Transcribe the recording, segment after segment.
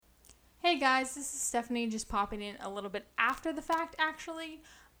Hey guys, this is Stephanie just popping in a little bit after the fact actually.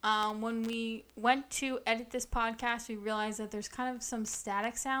 When we went to edit this podcast, we realized that there's kind of some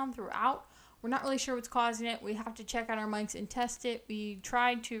static sound throughout. We're not really sure what's causing it. We have to check out our mics and test it. We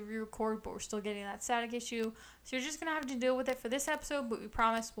tried to re-record, but we're still getting that static issue. So you're just going to have to deal with it for this episode, but we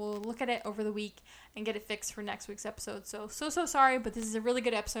promise we'll look at it over the week and get it fixed for next week's episode. So sorry, but this is a really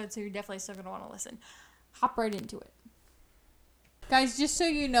good episode, so you're definitely still going to want to listen. Hop right into it. Guys, just so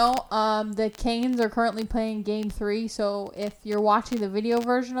you know, the Canes are currently playing Game 3, so if you're watching the video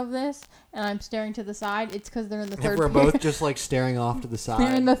version of this and I'm staring to the side, it's because they're in the third period. We're both just, staring off to the side.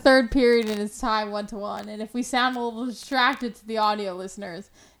 They're in the third period and it's tied 1-1, and if we sound a little distracted to the audio listeners,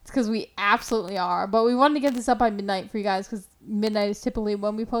 it's because we absolutely are. But we wanted to get this up by midnight for you guys, because midnight is typically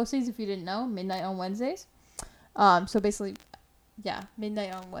when we post these, if you didn't know, midnight on Wednesdays. So basically... yeah,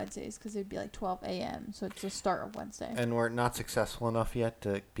 midnight on Wednesdays, because it'd be 12 a.m., so it's the start of Wednesday. And we're not successful enough yet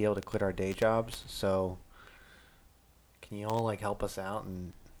to be able to quit our day jobs, so can you all, help us out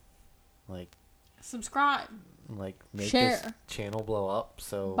and, subscribe. Make share. This channel blow up,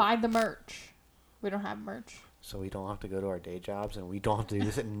 so... buy the merch. We don't have merch. So we don't have to go to our day jobs, and we don't have to do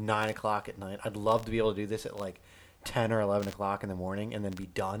this at 9 o'clock at night. I'd love to be able to do this at, 10 or 11 o'clock in the morning, and then be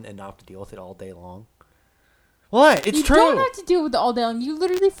done and not have to deal with it all day long. What? It's true. You don't have to deal with it all day long. You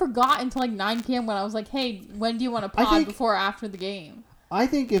literally forgot until 9 p.m. when I was like, hey, when do you want to pod before or after the game? I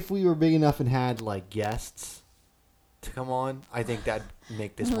think if we were big enough and had, guests to come on, I think that'd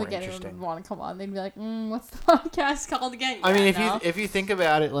make this more interesting. Anyone would want to come on. They'd be like, what's the podcast called again? I mean, if you think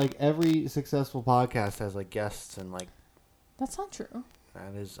about it, every successful podcast has, guests and, That's not true.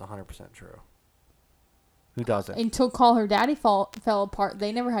 That is 100% true. Who doesn't? Until Call Her Daddy fell apart.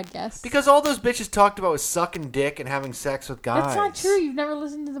 They never had guests. Because all those bitches talked about was sucking dick and having sex with guys. That's not true. You've never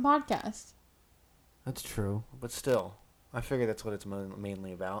listened to the podcast. That's true. But still, I figure that's what it's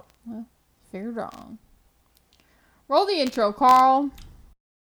mainly about. Well, figured wrong. Roll the intro, Carl.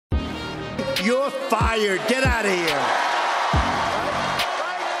 You're fired. Get out of here.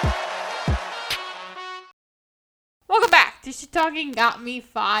 Welcome back to Shit Talking Got Me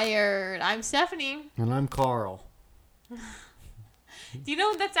Fired. I'm Stephanie. And I'm Carl. Do you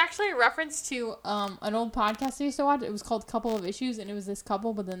know that's actually a reference to an old podcast I used to watch? It was called Couple of Issues, and it was this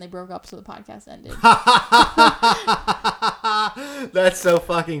couple, but then they broke up, so the podcast ended. That's so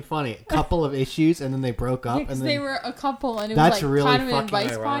fucking funny. A couple of issues, and then they broke up. Yeah, because they were a couple, and it was really kind of an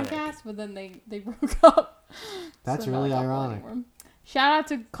advice ironic. podcast, but then they broke up. That's so really ironic. Shout out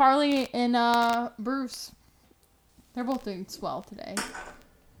to Carly and Bruce. They're both doing swell today.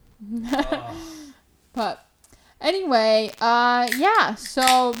 But anyway,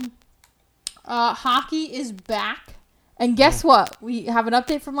 so hockey is back. And guess what? We have an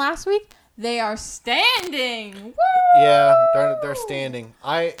update from last week. They are standing. Woo! Yeah, they're standing.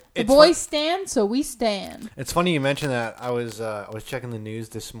 The boys stand, so we stand. It's funny you mentioned that. I was checking the news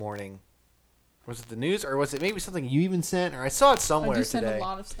this morning. Was it the news, or was it maybe something you even sent, or I saw it somewhere today? I do send a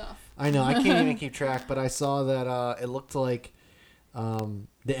lot of stuff. I know. I can't even keep track, but I saw that it looked like the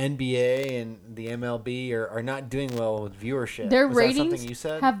NBA and the MLB are not doing well with viewership. Their was ratings that something you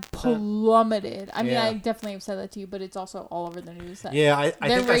said? have plummeted. I mean, yeah. I definitely have said that to you, but it's also all over the news. Yeah, I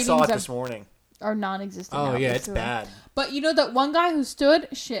think I saw it this morning. Are non-existent. Oh, now, yeah, it's bad. But you know that one guy who stood...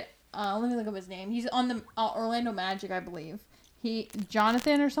 let me look up his name. He's on the Orlando Magic, I believe.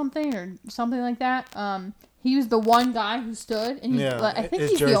 Jonathan or something like that. He was the one guy who stood, and I think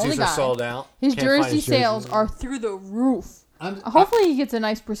he's the only guy. His jerseys are sold out. His jersey sales are through the roof. Hopefully he gets a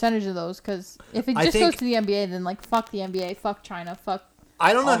nice percentage of those, because if it just goes to the NBA, then fuck the NBA, fuck China, fuck.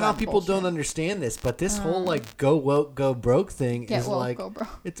 I don't know how people don't understand this, but this whole go woke, go broke thing is woke, go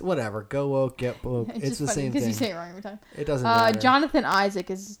broke. It's whatever. Go woke, get broke. It's the same thing. Because you say it wrong every time. It doesn't matter. Jonathan Isaac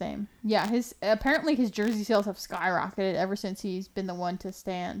is his name. Yeah, apparently his jersey sales have skyrocketed ever since he's been the one to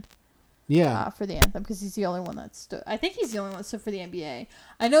stand. Yeah. For the anthem, because he's the only one that stood. I think he's the only one that stood for the NBA.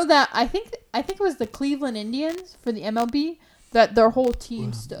 I know that. I think it was the Cleveland Indians for the MLB that their whole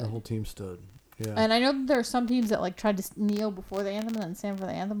team stood. Their whole team stood. Yeah. And I know that there are some teams that tried to kneel before the anthem and then stand for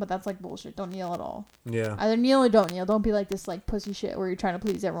the anthem, but that's bullshit. Don't kneel at all. Yeah. Either kneel or don't kneel. Don't be this pussy shit where you're trying to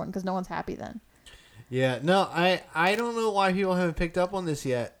please everyone, because no one's happy then. Yeah. No, I don't know why people haven't picked up on this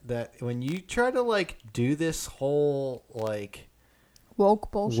yet. That when you try to do this whole woke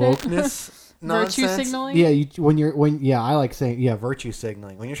bullshit, wokeness nonsense, virtue signaling. Yeah, I like saying virtue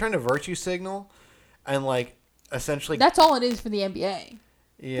signaling. When you're trying to virtue signal, and essentially that's all it is for the NBA.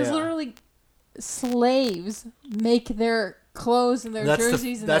 Yeah. Because literally, slaves make their clothes and their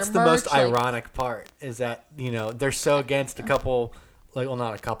jerseys and their merch. That's the most ironic part, is that they're so against a couple like, well,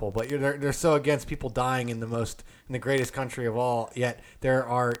 not a couple, but they're so against people dying in the greatest country of all. Yet there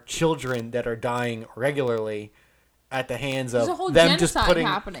are children that are dying regularly at the hands of There's a whole them just genocide putting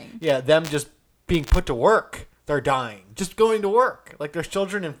happening. Yeah, them just being put to work. They're dying just going to work. Like there's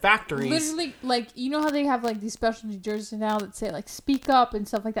children in factories. Literally, like you know how they have like these specialty jerseys now that say like "Speak Up" and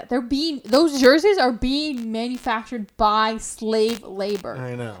stuff like that. Those jerseys are being manufactured by slave labor.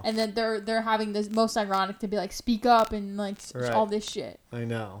 I know. And then they're having this most ironic to be like "Speak Up" and like all this shit. I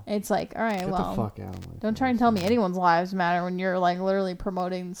know. It's like, all right, Get well, the fuck out of my don't try and tell me anyone's lives matter when you're like literally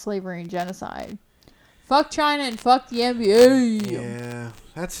promoting slavery and genocide. Fuck China and fuck the NBA. Yeah,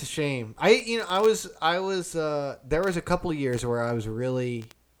 that's a shame. I was there was a couple of years where I was really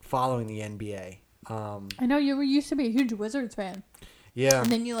following the NBA. I know you used to be a huge Wizards fan. Yeah.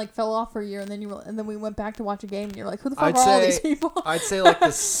 And then you like fell off for a year, and then we went back to watch a game, and you're like, who the fuck are all these people? I'd say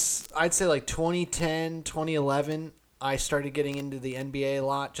like 2010, 2011. I started getting into the NBA a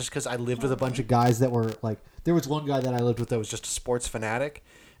lot just because I lived with a bunch of guys that were like. There was one guy that I lived with that was just a sports fanatic.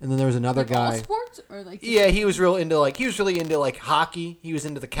 And then there was another guy. All sports or like he was really into hockey. He was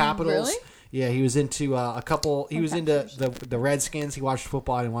into the Capitals. Really? Yeah, he was into a couple. He was into the Redskins. He watched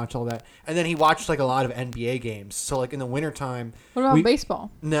football and watched all that. And then he watched like a lot of NBA games. So like in the wintertime. What about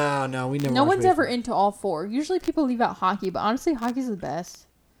baseball? No, we never. No one's baseball. ever into all four. Usually people leave out hockey, but honestly, hockey's the best.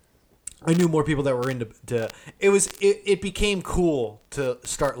 I knew more people that were into. It became cool to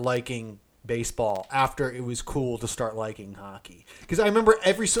start liking baseball after it was cool to start liking hockey, because I remember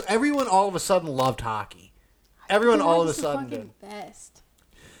everyone all of a sudden loved hockey. Everyone all of a sudden did. Best.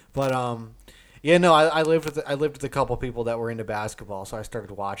 But yeah, no, I lived with a couple people that were into basketball, so I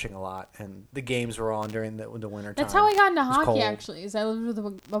started watching a lot, and the games were on during the winter time. That's how I got into hockey. Cold. Actually, is I lived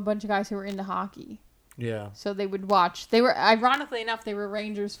with a bunch of guys who were into hockey. Yeah. So they would watch. They were, ironically enough, they were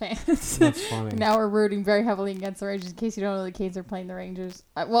Rangers fans. That's funny. Now we're rooting very heavily against the Rangers. In case you don't know, the Canes are playing the Rangers.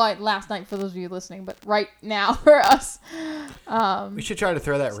 Last night for those of you listening, but right now for us. We should try to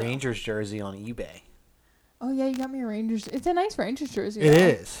throw that Rangers jersey on eBay. Oh yeah, you got me a Rangers. It's a nice Rangers jersey. It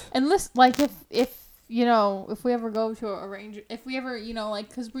is. And listen, like if you know, if we ever go to a Ranger, if we ever, you know, like,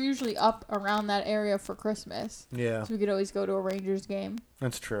 because we're usually up around that area for Christmas. Yeah. So we could always go to a Rangers game.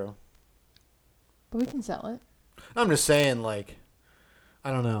 That's true. But we can sell it. I'm just saying, like,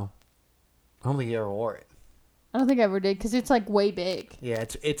 I don't know. I don't think you ever wore it. I don't think I ever did, because it's like way big. Yeah,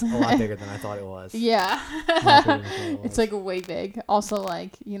 it's a lot bigger than I thought it was. Yeah. It's like way big. Also,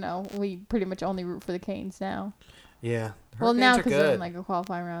 like, you know, we pretty much only root for the Canes now. Yeah. Well, now because they're in like a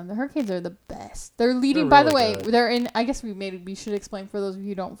qualifying round. The Hurricanes are the best. They're leading, by the way, they're in, I guess we should explain for those of you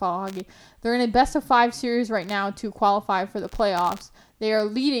who don't follow hockey. They're in a best of 5 series right now to qualify for the playoffs. They are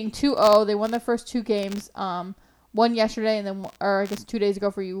leading 2-0. They won their first 2 games. One yesterday, and then, or I guess 2 days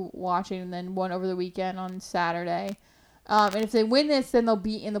ago for you watching, and then one over the weekend on Saturday. And if they win this, then they'll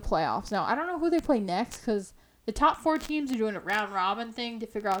be in the playoffs. Now, I don't know who they play next, because the top 4 teams are doing a round robin thing to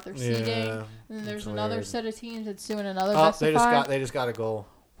figure out their seeding. And then there's another set of teams that's doing another best of 5. They just got a goal.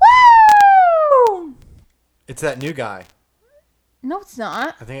 Woo! It's that new guy. No, it's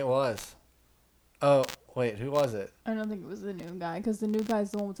not. I think it was. Oh, wait, who was it? I don't think it was the new guy, because the new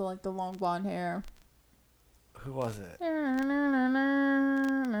guy's the one with like the long blonde hair. Who was it?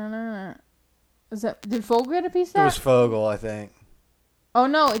 Did Fogel get a piece of that? It was Fogel, I think. Oh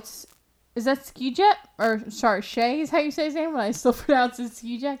no, is that Skijet? Or sorry, Shea is how you say his name, but I still pronounce it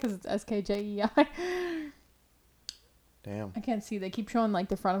Skijet because it's SKJEI. Damn. I can't see. They keep showing like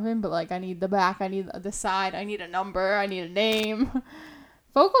the front of him, but like I need the back, I need the side, I need a number, I need a name.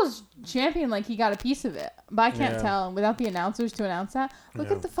 Fogel's champion, like he got a piece of it, but I can't tell. And without the announcers to announce that, look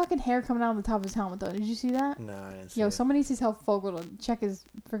at the fucking hair coming out on the top of his helmet, though. Did you see that? No, I didn't see Yo, it. somebody needs to tell Fogel to check his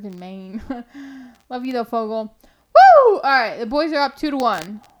freaking mane. Love you though, Fogel. Woo! All right, the boys are up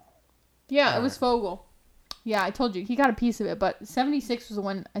 2-1. Yeah, it was Fogel. Yeah, I told you he got a piece of it, but 76 was the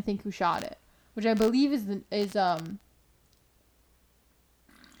one I think who shot it, which I believe is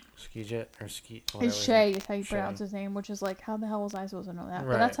Skijet or Ski. It's Shea is how you pronounce his name, which is like, how the hell was I supposed to know that?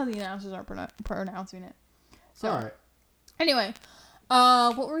 Right. But that's how the announcers are pronouncing it. So, all right. Anyway,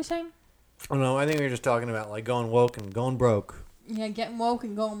 what were we saying? Oh no, I think we were just talking about like going woke and going broke. Yeah, getting woke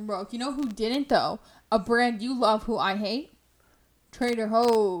and going broke. You know who didn't though? A brand you love, who I hate. Trader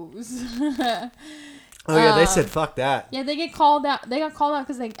Joe's. Oh yeah, they said fuck that. Yeah, they got called out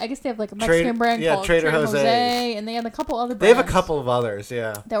because I guess they have like a Mexican brand called Trader Jose, and they have a couple other brands. They have a couple of others,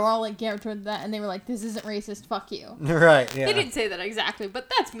 yeah. They were all like geared toward that, and they were like, "This isn't racist, fuck you." Right, yeah. They didn't say that exactly,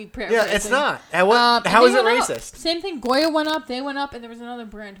 but that's me paraphrasing. Yeah, it's not. How is it racist? Same thing. Goya went up, they went up, and there was another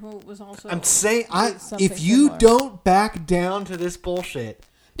brand who was also. I'm saying, if something you similar. don't back down to this bullshit,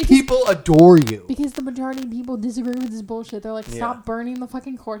 People adore you. Because the majority of people disagree with this bullshit. They're like, stop burning the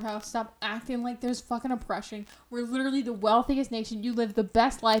fucking courthouse. Stop acting like there's fucking oppression. We're literally the wealthiest nation. You live the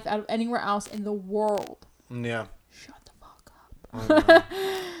best life out of anywhere else in the world. Yeah. Shut the fuck up.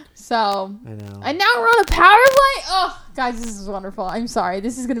 So, I know. And now we're on a power play. Oh, guys, this is wonderful. I'm sorry.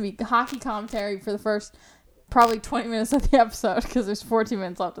 This is going to be hockey commentary for the first probably 20 minutes of the episode because there's 14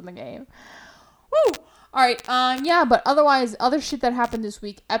 minutes left in the game. Woo! All right, yeah, but otherwise, other shit that happened this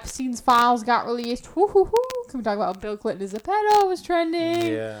week. Epstein's files got released. Woo-hoo-hoo. Can we talk about Bill Clinton is a pedo was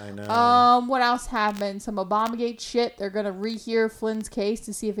trending? Yeah, I know. What else happened? Some Obamagate shit. They're gonna rehear Flynn's case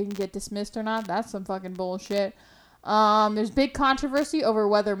to see if it can get dismissed or not. That's some fucking bullshit. There's big controversy over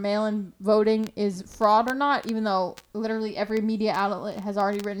whether mail-in voting is fraud or not, even though literally every media outlet has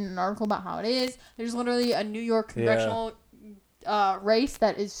already written an article about how it is. There's literally a New York congressional race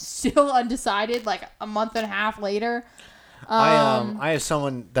that is still undecided, like a month and a half later. I have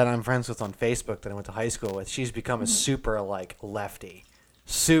someone that I'm friends with on Facebook that I went to high school with. She's become a super like lefty,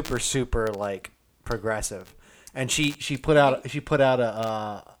 super like progressive, and she put out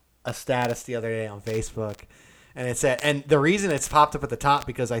a status the other day on Facebook, and it said, and the reason it's popped up at the top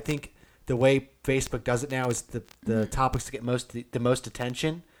because I think the way Facebook does it now is the topics that get the most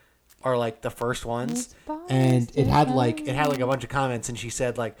attention are like the first ones, and it had like a bunch of comments, and she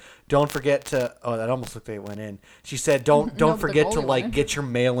said like, don't forget to, oh, that almost looked like it went in. She said don't forget to like get your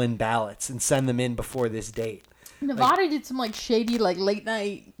mail-in ballots and send them in before this date. Nevada did some like shady like late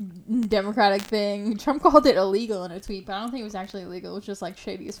night Democratic thing. Trump called it illegal in a tweet, but I don't think it was actually illegal. It was just like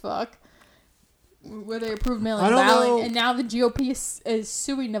shady as fuck. Where they approved mail-in balloting, and now the GOP is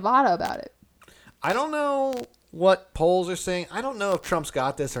suing Nevada about it. I don't know what polls are saying. I don't know if Trump's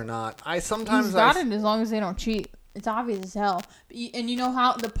got this or not. He's got it as long as they don't cheat. It's obvious as hell. And you know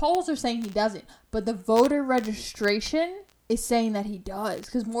how the polls are saying he doesn't, but the voter registration is saying that he does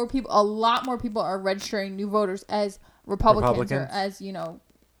because a lot more people are registering new voters as Republicans. Or as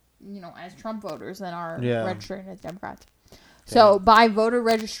as Trump voters than are registering as Democrats. So by voter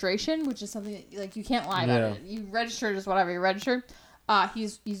registration, which is something that, like, you can't lie about it. You registered as whatever you registered.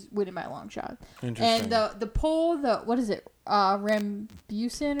 He's winning by a long shot. Interesting. And the poll, what is it?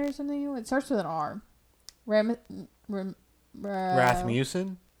 Rambusan or something? It starts with an R.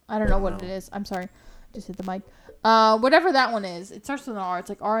 Rasmussen? I don't know what it is. I'm sorry. Just hit the mic. Whatever that one is. It starts with an R. It's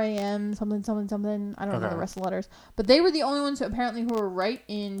like RAM something. I don't know the rest of the letters. But they were the only ones who were right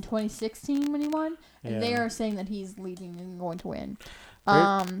in 2016 when he won. And they are saying that he's leading and going to win.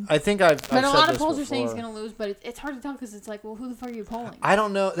 I think I've But said a lot of this polls are before. saying he's going to lose, but it's hard to tell because it's like, well, who the fuck are you polling? I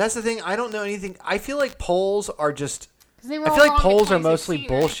don't know. That's the thing. I don't know anything. I feel like polls are just... I feel like polls are mostly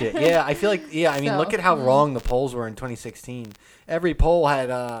bullshit. Right? Yeah, I feel like... Yeah, I mean, look at how wrong the polls were in 2016. Every poll had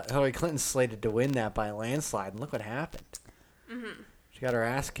Hillary Clinton slated to win that by a landslide, and look what happened. Mm-hmm. She got her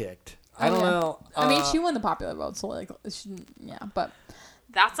ass kicked. I don't know. I mean, she won the popular vote, so like, but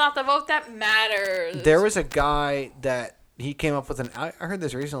that's not the vote that matters. There was a guy that he came up with I heard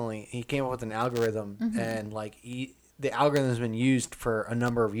this recently. He came up with an algorithm, and like the algorithm has been used for a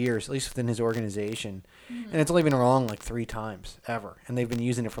number of years, at least within his organization, and it's only been wrong like 3 times ever, and they've been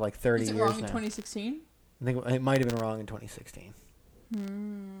using it for like 30 years now. Is it wrong in 2016? I think it might have been wrong in 2016.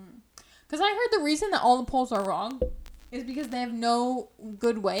 Because I heard the reason that all the polls are wrong is because they have no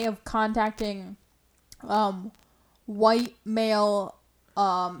good way of contacting white male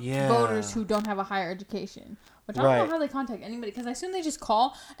voters who don't have a higher education. Which I don't know how they contact anybody, because I assume they just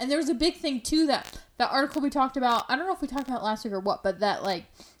call. And there was a big thing, too, that article we talked about. I don't know if we talked about it last week or what, but that, like,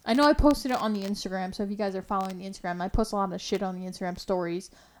 I know I posted it on the Instagram, so if you guys are following the Instagram, I post a lot of shit on the Instagram stories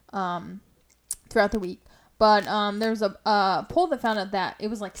throughout the week. But there was a poll that found out that it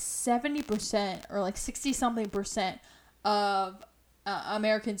was like 70% or like 60-something% of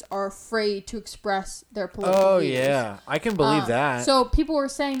Americans are afraid to express their political views. Yeah. I can believe that. So people were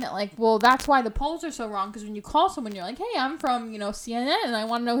saying that, like, well, that's why the polls are so wrong, because when you call someone, you're like, hey, I'm from, CNN, and I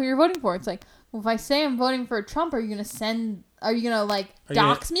want to know who you're voting for. It's like, well, if I say I'm voting for Trump, are you going to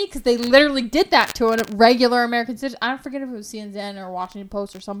dox me? Because they literally did that to a regular American citizen. I don't forget if it was CNN or Washington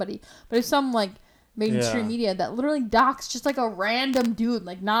Post or somebody, but it's some, like, mainstream media that literally doxed just, like, a random dude,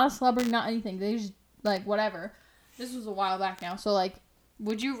 like, not a celebrity, not anything. They just, like, whatever. This was a while back now. So, like,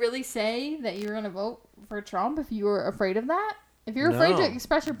 would you really say that you're going to vote for Trump if you were afraid of that? If you're afraid to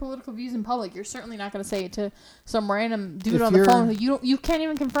express your political views in public, you're certainly not going to say it to some random dude on the phone who you can't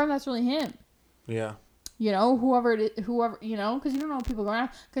even confirm that's really him. Yeah. Whoever, because you don't know what people go around.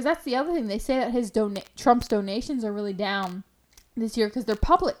 Because that's the other thing. They say that Trump's donations are really down this year because they're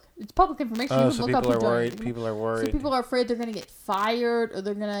public. It's public information. Oh, you so can look people up are who worried. donated. People are worried. So people are afraid they're going to get fired or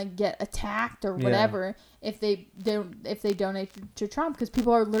they're going to get attacked or whatever if they donate to Trump, because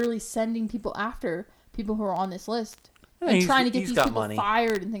people are literally sending people after people who are on this list and trying to get these people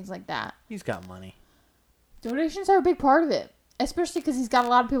fired and things like that. He's got money. Donations are a big part of it, especially because he's got a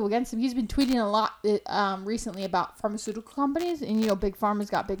lot of people against him. He's been tweeting a lot recently about pharmaceutical companies, and Big Pharma's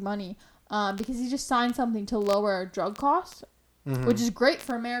got big money because he just signed something to lower drug costs, which is great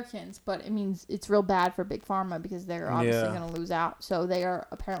for Americans, but it means it's real bad for Big Pharma because they're obviously going to lose out. So they are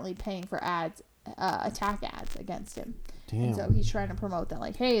apparently paying for ads, attack ads against him. Damn. And so he's trying to promote that,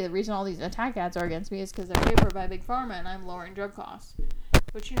 like, hey, the reason all these attack ads are against me is because they're paid for by Big Pharma and I'm lowering drug costs.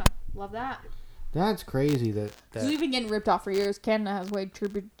 Which, love that. That's crazy that we've been getting ripped off for years. Canada has way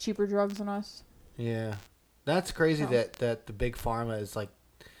cheaper drugs than us. Yeah. That's crazy that the Big Pharma is like,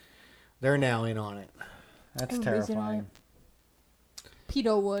 they're now in on it. That's terrifying.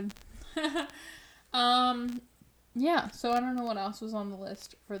 Pedo would. Yeah, so I don't know what else was on the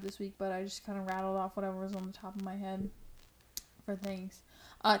list for this week, but I just kind of rattled off whatever was on the top of my head for things.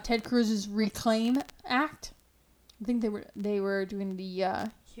 Ted Cruz's Reclaim Act. I think they were doing the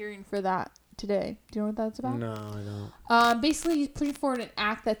hearing for that today. Do you know what that's about? No, I don't. Basically, he's putting forward an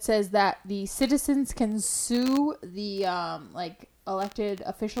act that says that the citizens can sue the elected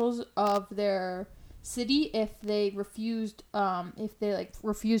officials of their city if they refused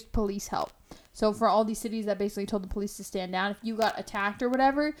police help. So for all these cities that basically told the police to stand down, if you got attacked or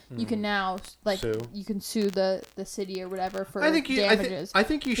whatever, you can now you can sue the city or whatever for damages. I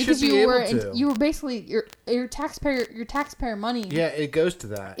think you should be able to. You were basically your taxpayer money. Yeah, it goes to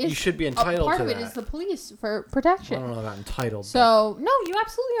that. You should be entitled to that. Part of it is the police for protection. I don't know about entitled. So no, you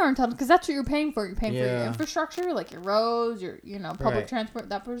absolutely are entitled because that's what you're paying for. You're paying for your infrastructure, like your roads, your public transport,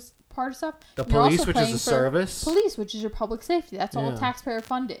 that part of stuff. The police, which is a service. Police, which is your public safety. That's all taxpayer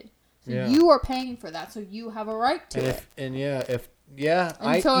funded. So you are paying for that, so you have a right to it. If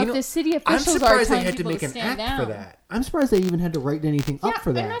the city officials are telling people to stand down for that. I'm surprised they even had to write anything up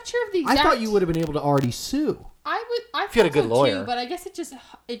for that. I'm not sure of the exact. I thought you would have been able to already sue. I if you had a good lawyer, too, but I guess it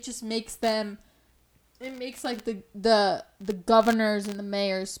just makes them. It makes like the governors and the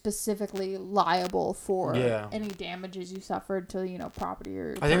mayors specifically liable for any damages you suffered to property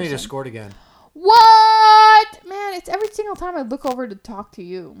or. I think they just scored again. What, man? It's every single time I look over to talk to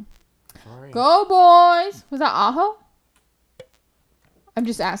you. Sorry. Go boys! Was that Aho? I'm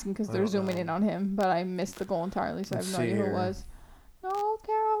just asking because they're zooming in on him, but I missed the goal entirely, so I have no idea who it was. North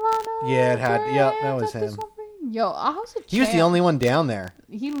Carolina. Yeah, it had. Yep, that was him. Yo, Aho's a champ. He was the only one down there.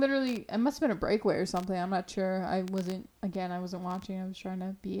 He literally. It must have been a breakaway or something. I'm not sure. I wasn't watching. I was trying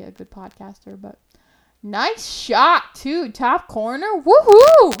to be a good podcaster, but nice shot too. Top corner.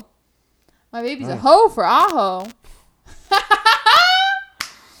 Woohoo! My baby's a hoe for Aho.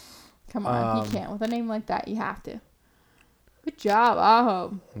 Come on, he can't. With a name like that, you have to. Good job,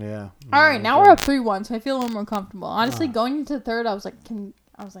 Aho. Yeah. All right, now we're up 3-1, so I feel a little more comfortable. Honestly, going into the third, I was like,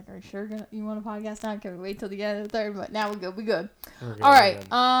 are you sure you want a podcast now? Can we wait till the end of the third? But now we're good. We're good. All right.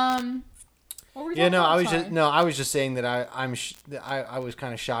 What were you talking about? I was just saying that I was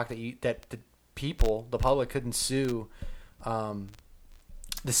kind of shocked that the public couldn't sue the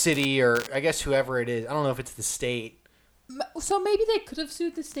city or I guess whoever it is. I don't know if it's the state. So maybe they could have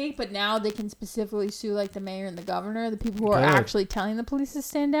sued the state, but now they can specifically sue like the mayor and the governor, the people who are actually telling the police to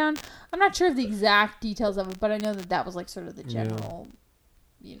stand down. I'm not sure of the exact details of it, but I know that was like sort of the general,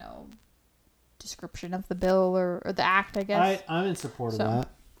 description of the bill or the act, I guess. I'm in support of that.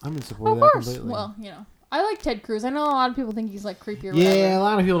 I'm in support of that completely. Well, I like Ted Cruz. I know a lot of people think he's like creepy or whatever. Yeah, a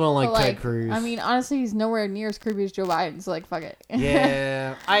lot of people don't like Ted Cruz. I mean, honestly, he's nowhere near as creepy as Joe Biden, so like, fuck it.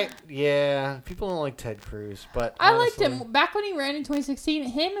 People don't like Ted Cruz, but I liked him back when he ran in 2016.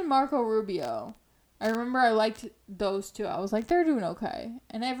 Him and Marco Rubio. I remember I liked those two. I was like, they're doing okay,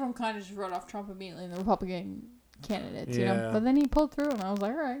 and everyone kind of just wrote off Trump immediately in the Republican candidates, But then he pulled through, and I was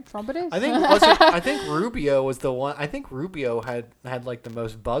like, all right, Trump it is. I think Rubio was the one. I think Rubio had like the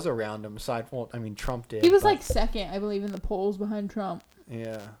most buzz around him. Aside from, Trump did. He was like second, I believe, in the polls behind Trump.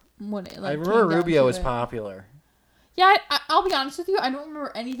 Yeah. I remember Rubio was popular. Yeah, I'll be honest with you. I don't remember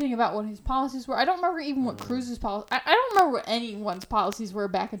anything about what his policies were. I don't remember even what Cruz's policy. I don't remember what anyone's policies were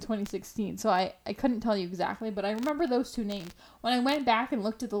back in 2016. So I couldn't tell you exactly, but I remember those two names. When I went back and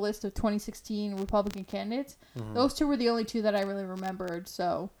looked at the list of 2016 Republican candidates, those two were the only two that I really remembered.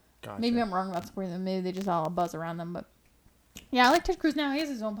 So maybe I'm wrong about supporting them. Maybe they just all buzz around them. But yeah, I like Ted Cruz now. He has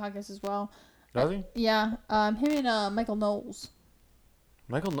his own podcast as well. Does he? Yeah. Him and Michael Knowles.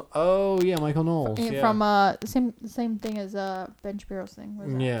 Michael Knowles. From same thing as Ben Shapiro's thing. What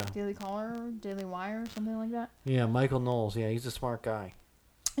is that? Daily Caller, Daily Wire, something like that. Yeah, Michael Knowles. Yeah, he's a smart guy.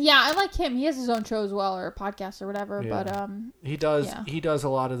 Yeah, I like him. He has his own show as well, or a podcast or whatever. Yeah. But he does. yeah. He does a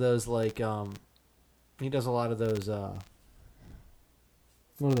lot of those like he does a lot of those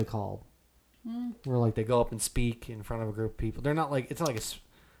what are they called? Where like they go up and speak in front of a group of people. They're not like it's not like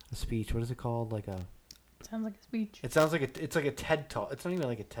a speech. What is it called? Like a. Sounds like a speech. It sounds like it's like a TED talk. It's not even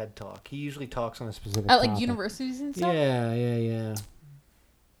like a TED talk. He usually talks on a specific. At like topic. universities and stuff. Yeah.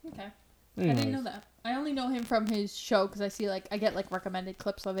 Okay. Anyways. I didn't know that. I only know him from his show because I see I get like recommended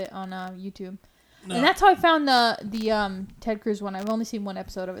clips of it on YouTube. No. And that's how I found the Ted Cruz one. I've only seen one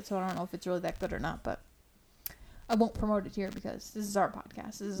episode of it, so I don't know if it's really that good or not. But I won't promote it here because this is our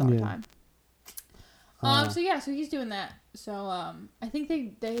podcast. This is our time. So he's doing that. So I think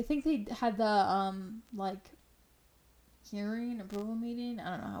they had the like hearing approval meeting.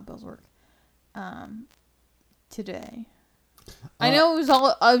 I don't know how bills work. Today. I know it was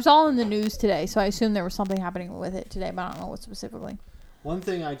all in the news today, so I assume there was something happening with it today, but I don't know what specifically. One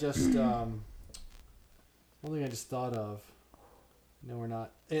thing I just thought of. No, we're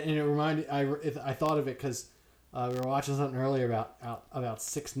not. And it reminded I thought of it because we were watching something earlier about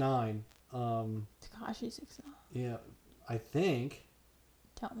 6ix9ine. Tekashi 6ix9ine. Yeah, I think.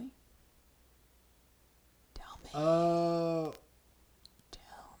 Tell me. Oh,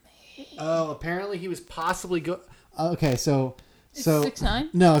 apparently he was possibly Okay, so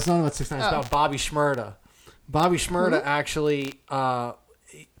 6ix9ine? No, it's not about 6ix9ine. It's about Bobby Shmurda. Bobby Shmurda actually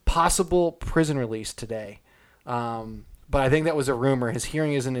possible prison release today. But I think that was a rumor. His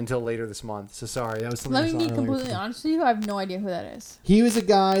hearing isn't until later this month. So sorry, that was something. Let me be completely honest with you. I have no idea who that is. He was a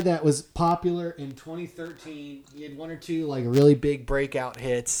guy that was popular in 2013. He had one or two like really big breakout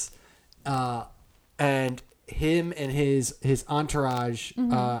hits, and him and his entourage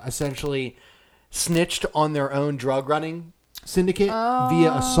essentially snitched on their own drug running syndicate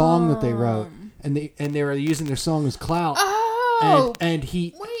via a song that they wrote, and they were using their song as clout. And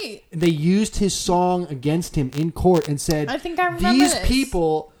they used his song against him in court and said, I think I remember these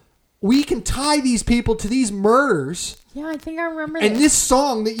people, we can tie these people to these murders. Yeah, I think I remember And this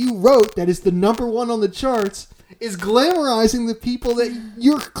song that you wrote that is the #1 on the charts is glamorizing the people that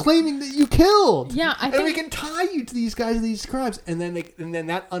you're claiming that you killed. Yeah, and we can tie you to these guys and these crimes. And then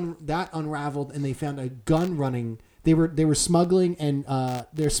that unraveled, and they found a gun running. They were smuggling and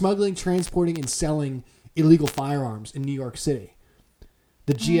they're smuggling, transporting, and selling illegal firearms in New York City.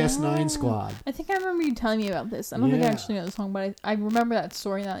 The GS9 squad. I think I remember you telling me about this. I don't think I actually know the song, but I remember that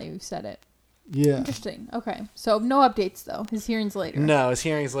story now that you said it. Yeah. Interesting. Okay. So no updates though. His hearing's later. No, his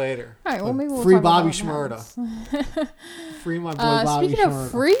hearing's later. All right. Well, maybe we'll free talk Bobby about Shmurda. Free my boy Bobby Speaking Shmurda.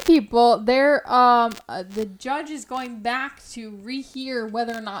 of free people, the judge is going back to rehear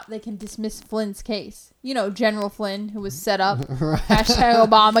whether or not they can dismiss Flynn's case. You know, General Flynn, who was set up. Right.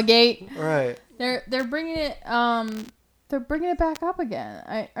 #Obamagate. Right. They're bringing it. They're bringing it back up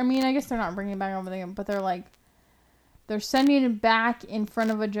again. I mean, I guess they're not bringing it back up again, but they're sending it back in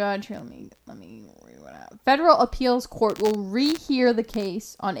front of a judge. Here, let me read what out. Federal Appeals Court will rehear the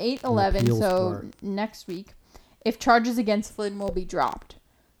case on 8/11, so next week, if charges against Flynn will be dropped.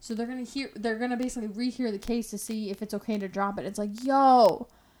 So they're gonna basically rehear the case to see if it's okay to drop it. It's like, yo,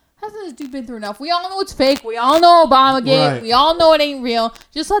 hasn't this dude been through enough? We all know it's fake. We all know Obamagate. Right. We all know it ain't real.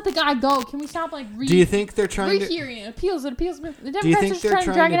 Just let the guy go. Can we stop Do you think they're trying rehearing appeals? The Democrats are just trying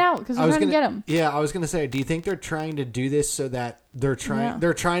to drag it out because they're trying to get him. Yeah, I was gonna say, do you think they're trying to do this so that they're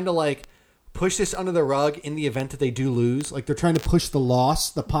trying to like push this under the rug in the event that they do lose? Like they're trying to push the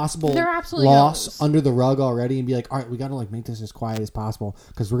possible loss under the rug already and be like, all right, we gotta like make this as quiet as possible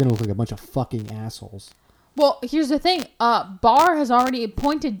because we're gonna look like a bunch of fucking assholes. Well, here's the thing. Barr has already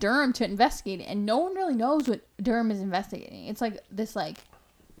appointed Durham to investigate it, and no one really knows what Durham is investigating. It's like this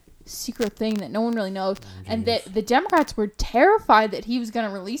secret thing that no one really knows. And the Democrats were terrified that he was going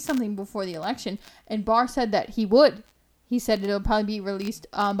to release something before the election, and Barr said that he would. He said it'll probably be released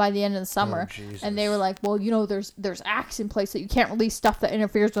by the end of the summer. And they were like, well, you know, there's acts in place that you can't release stuff that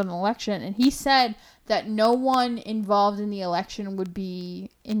interferes with an election. And he said that no one involved in the election would be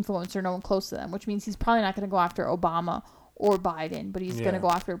influenced or no one close to them, which means he's probably not going to go after Obama or Biden, but he's going to go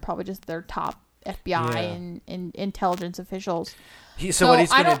after probably just their top FBI and intelligence officials. So what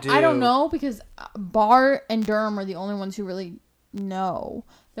he's going to do... I don't know, because Barr and Durham are the only ones who really know.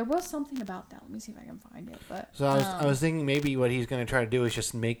 There was something about that. Let me see if I can find it. But so I was thinking maybe what he's going to try to do is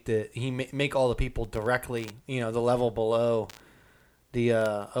just make all the people directly, the level below the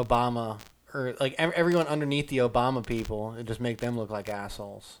Obama, or like everyone underneath the Obama people, and just make them look like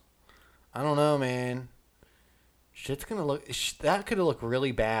assholes. I don't know, man. Shit's gonna look. That could look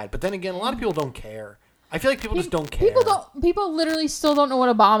really bad. But then again, a lot of people don't care. I feel like people just don't care. People literally still don't know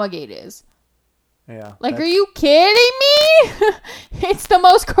what Obamagate is. Yeah. Like, are you kidding me? It's the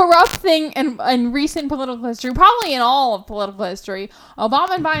most corrupt thing in recent political history, probably in all of political history.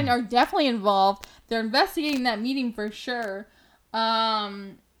 Obama and Biden are definitely involved. They're investigating that meeting for sure.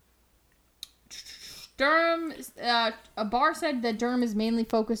 Durham, Barr said that Durham is mainly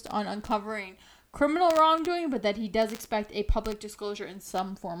focused on uncovering criminal wrongdoing, but that he does expect a public disclosure in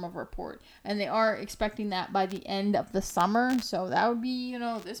some form of report. And they are expecting that by the end of the summer. So that would be,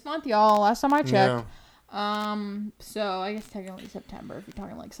 this month, y'all. Last time I checked. Yeah. So I guess technically September if you're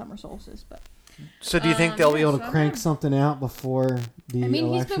talking like summer solstice. But so do you think they'll be able to crank something out before the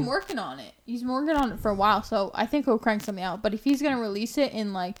election? He's been working on it. He's been working on it for a while, so I think he'll crank something out. But if he's going to release it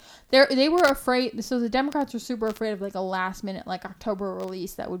in, they were afraid, so the Democrats were super afraid of, a last-minute, October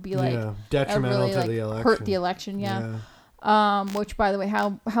release that would be, detrimental really, to the election. Hurt the election, yeah. Which, by the way,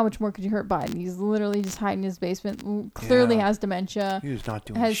 how much more could you hurt Biden? He's literally just hiding in his basement, clearly has dementia. He was not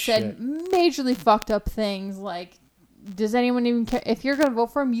doing has shit. Said majorly fucked up things, does anyone even care? If you're going to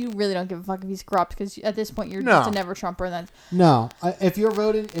vote for him, you really don't give a fuck if he's corrupt, because at this point you're just a never Trumper. And that's if you're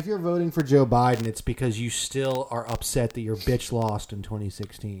voting for Joe Biden, it's because you still are upset that your bitch lost in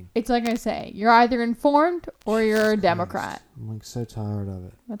 2016. It's like I say, you're either informed or you're a Democrat. I'm so tired of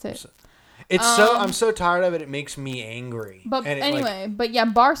it. That's it. I'm so tired of it. It makes me angry. But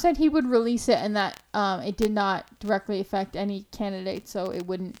Barr said he would release it, and that it did not directly affect any candidate, so it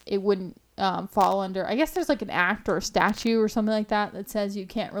wouldn't fall under. I guess there's an act or a statute or something like that says you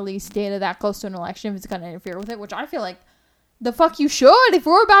can't release data that close to an election if it's going to interfere with it. Which I feel like the fuck you should. If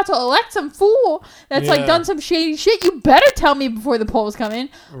we're about to elect some fool that's done some shady shit, you better tell me before the polls come in.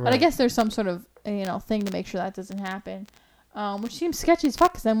 Right. But I guess there's some sort of thing to make sure that doesn't happen. Which seems sketchy as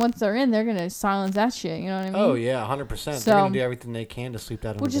fuck, because then once they're in, they're going to silence that shit, you know what I mean? Oh, yeah, 100%. So, they're going to do everything they can to sweep that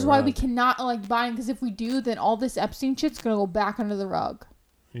under the rug. Which is why we cannot elect Biden, because if we do, then all this Epstein shit's going to go back under the rug.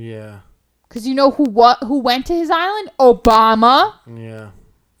 Yeah. Because you know who went to his island? Obama. Yeah.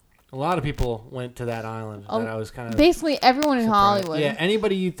 A lot of people went to that island. That I was kind of basically everyone in surprised. Hollywood. Yeah,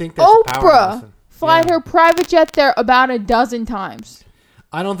 anybody you think that's a power person. Flied her private jet there about a dozen times.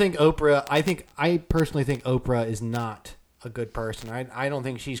 I don't think Oprah... I personally think Oprah is not a good person. I don't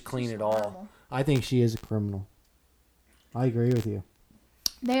think she's clean at all. I think she is a criminal. I agree with you.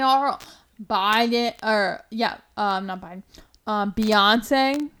 They are Biden... not Biden.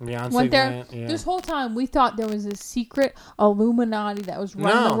 Beyonce went there. This whole time we thought there was a secret Illuminati that was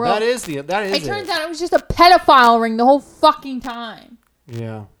running the world. That is it. It turns out it was just a pedophile ring the whole fucking time.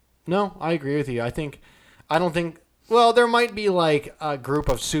 Yeah. No, I agree with you. I don't think. Well, there might be a group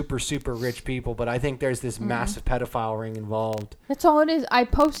of super, super rich people, but I think there's this massive pedophile ring involved. That's all it is. I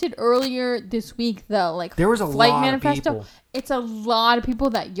posted earlier this week the there was a flight lot manifesto. Of people. It's a lot of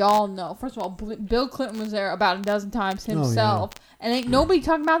people that y'all know. First of all, Bill Clinton was there about a dozen times himself. And ain't nobody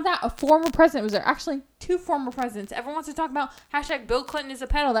talking about that. A former president was there. Actually, 2 former presidents. Everyone wants to talk about # Bill Clinton is a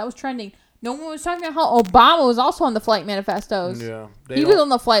pedo. That was trending. No one was talking about how Obama was also on the flight manifestos. Yeah. He was on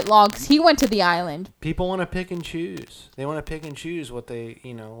the flight logs. He went to the island. People want to pick and choose. They want to pick and choose what they,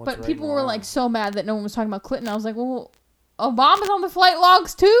 what's But right people and were wrong. so mad that no one was talking about Clinton. I was like, well, Obama's on the flight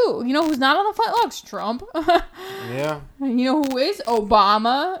logs too. You know who's not on the flight logs? Trump. Yeah. And you know who is?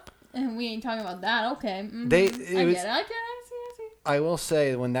 Obama. And we ain't talking about that. Okay. Mm-hmm. I get it. I will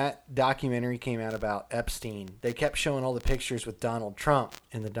say, when that documentary came out about Epstein, they kept showing all the pictures with Donald Trump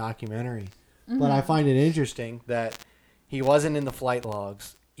in the documentary. Mm-hmm. But I find it interesting that he wasn't in the flight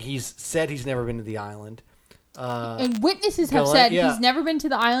logs. He's said he's never been to the island. And witnesses have said he's never been to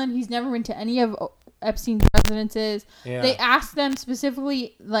the island. He's never been to any of Epstein's residences. Yeah. They asked them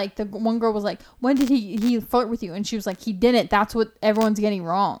specifically, the one girl was like, when did he flirt with you? And she was like, he didn't. That's what everyone's getting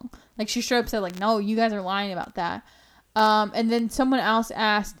wrong. She straight up said, no, you guys are lying about that. And then someone else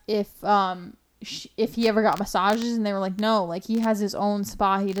asked if he ever got massages, and they were like, no, he has his own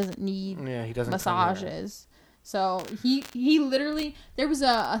spa. He doesn't need massages. So he literally, there was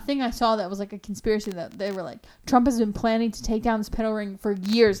a thing I saw that was a conspiracy that they were Trump has been planning to take down this pedo ring for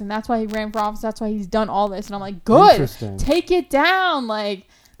years, and that's why he ran for office. That's why he's done all this. And I'm like, good, take it down.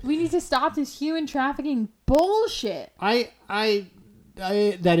 We need to stop this human trafficking bullshit.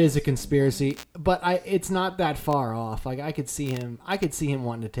 That is a conspiracy, but it's not that far off. I could see him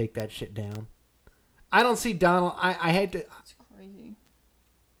wanting to take that shit down. I don't see Donald. I had to. That's crazy.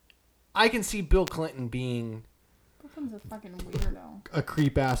 I can see Bill Clinton being a fucking weirdo, a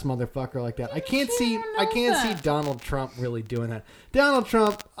creep ass motherfucker like that. I can't see Donald Trump really doing that. Donald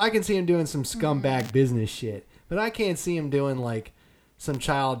Trump, I can see him doing some scumbag business shit, but I can't see him doing some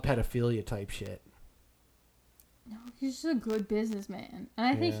child pedophilia type shit. No, you He's just a good businessman. And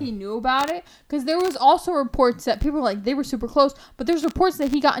I think he knew about it. Because there was also reports that people were like, they were super close. But there's reports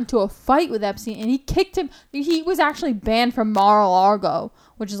that he got into a fight with Epstein. And he kicked him. He was actually banned from Mar-a-Lago.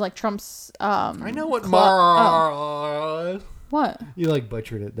 Which is like Trump's... I know what Mar-a-Lago is. What? You like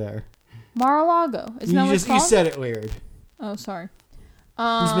butchered it there. Mar-a-Lago. Isn't that what it's called? You said it weird. Oh, sorry.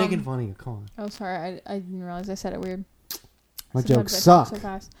 He's making fun of you. Come on. Oh, sorry. I didn't realize I said it weird. My jokes suck. So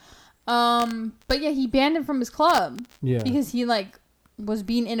fast. But yeah, he banned him from his club. Yeah. Because he like was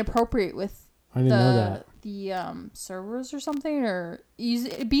being inappropriate with I didn't know that. The servers or something, or he's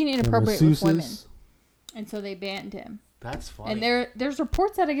being inappropriate with women. And so they banned him. That's funny. And there's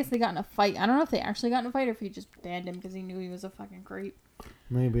reports that I guess they got in a fight. I don't know if they actually got in a fight or if he just banned him because he knew he was a fucking creep.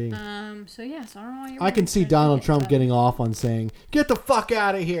 Maybe. So yes, I don't know why you're I can see Donald Trump getting off on saying, "Get the fuck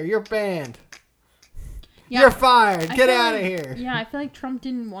out of here! You're banned. Yeah, You're fired. Get out of here." Yeah, I feel like Trump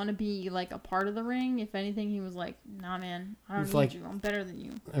didn't want to be like a part of the ring. If anything, he was like, "Nah, man, I don't need you. I'm better than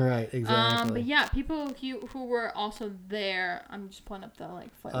you." Right, exactly. But yeah, people who were also there. I'm just pulling up the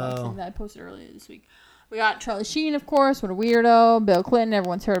like flight logs thing that I posted earlier this week. We got Charlie Sheen, of course. What a weirdo. Bill Clinton.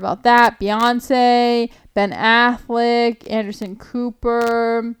 Everyone's heard about that. Beyonce. Ben Affleck. Anderson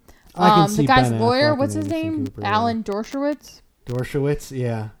Cooper. I can see the guy's Ben lawyer. Affleck What's and his Anderson name? Cooper, Alan Dershowitz. Dershowitz,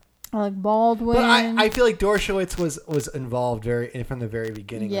 yeah. Alec Baldwin. But I feel like Dershowitz was involved from the very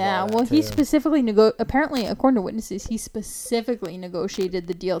beginning. Yeah, of well, he he specifically apparently, according to witnesses, he specifically negotiated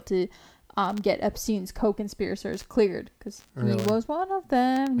the deal to get Epstein's co-conspirators cleared because he was one of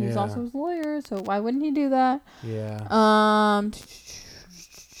them. He was also his lawyer, so why wouldn't he do that? Yeah. I'm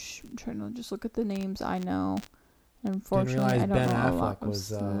trying to just look at the names I know. Unfortunately, I don't Ben know a Affleck lot of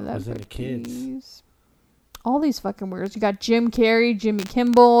was into kids. celebrities. All these fucking weirdos. You got Jim Carrey, Jimmy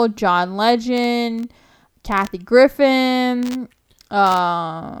Kimmel, John Legend, Kathy Griffin. Who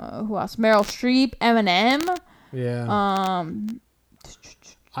else? Meryl Streep, Eminem. Yeah.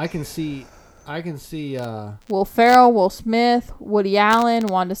 I can see Will Ferrell, Will Smith, Woody Allen,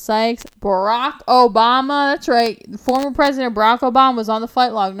 Wanda Sykes, Barack Obama. That's right. The former president Barack Obama was on the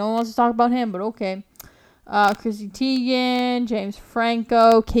flight log. No one wants to talk about him, but okay. Chrissy Teigen, James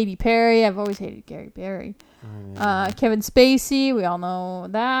Franco, Katy Perry. I've always hated Katy Perry. Kevin Spacey. We all know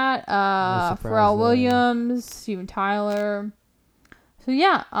that. Pharrell Williams, Steven Tyler. So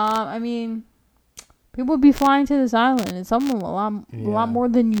yeah, I mean, people would be flying to this island, and some of them a lot more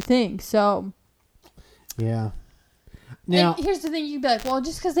than you think. So yeah. Now, and here's the thing: you'd be like, well,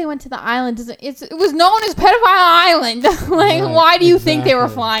 just because they went to the island doesn't it was known as Pedophile Island. Like, why do you think they were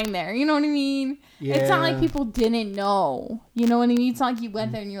flying there? You know what I mean? Yeah. It's not like people didn't know. You know what I mean? It's not like you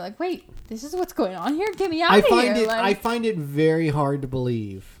went there and you're like, wait, this is what's going on here? Get me out of here. I find it very hard to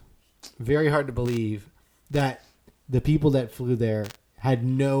believe that the people that flew there had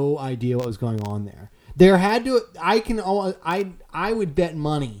no idea what was going on there. There had to. I would bet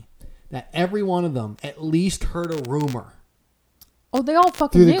money that every one of them at least heard a rumor. Oh, they all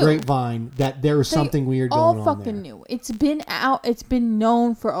fucking through knew. The grapevine that there was something weird going on there. All fucking knew. It's been out. It's been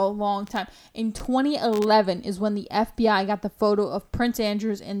known for a long time. In 2011 is when the FBI got the photo of Prince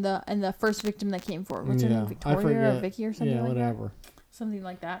Andrews and the first victim that came forward. What's her name? Victoria or Vicky or something like whatever. That? Something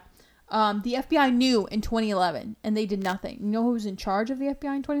like that. The FBI knew in 2011 and they did nothing. You know who was in charge of the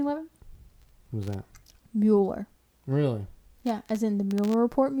FBI in 2011? Who was that? Mueller. Really? Yeah, as in the Mueller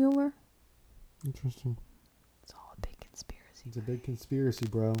report, Mueller. Interesting. It's all a big conspiracy. It's a big conspiracy,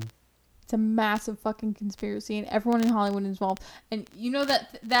 bro. It's a massive fucking conspiracy, and everyone in Hollywood is involved. And you know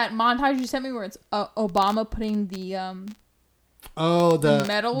that montage you sent me where it's Obama putting the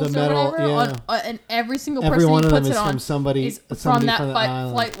medals or whatever on, and every single person one he of puts them it is on from somebody from that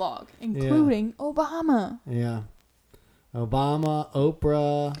island. flight log, including Obama. Yeah, Obama,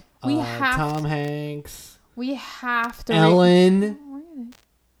 Oprah, Tom Hanks. We have to. Ellen.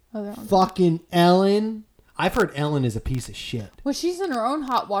 Fucking Ellen. I've heard Ellen is a piece of shit. Well, she's in her own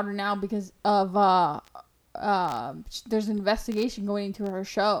hot water now because of there's an investigation going into her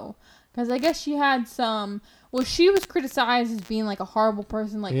show. Because I guess she had some. Well, she was criticized as being like a horrible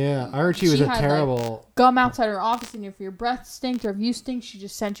person. Like, yeah, I heard she was a terrible. Like, gum outside her office, and if your breath stinks or if you stink, she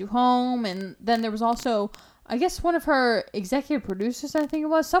just sent you home. And then there was also, I guess, one of her executive producers, I think it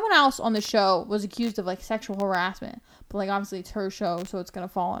was, someone else on the show was accused of like sexual harassment. But like obviously it's her show, so it's gonna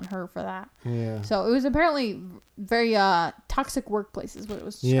fall on her for that. Yeah. So it was apparently very toxic workplace is what it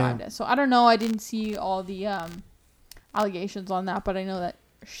was described as. So I don't know. I didn't see all the allegations on that, but I know that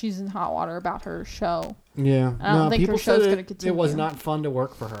she's in hot water about her show. Yeah. I don't think her show's going to continue. It was not fun to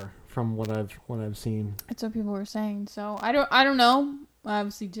work for her, from what I've seen. That's what people were saying. So I don't know. I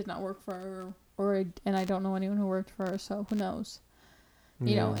obviously did not work for her, and I don't know anyone who worked for her. So who knows?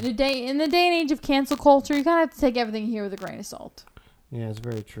 You know, in the day and age of cancel culture, you kind of have to take everything here with a grain of salt. Yeah, it's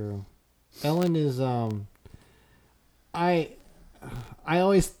very true. Ellen is I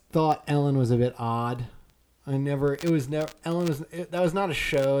always thought Ellen was a bit odd. That was not a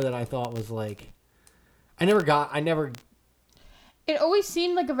show that I thought was like, It always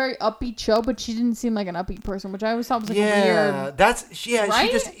seemed like a very upbeat show, but she didn't seem like an upbeat person, which I always thought was like weird. Right? She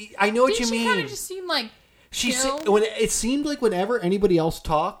just, I know what you mean. She kind of just seemed like when it seemed like whenever anybody else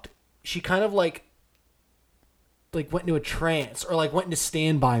talked, she kind of like went into a trance or like went into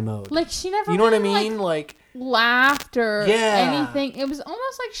standby mode. Like she never, you know what I mean? Like laughed or anything. It was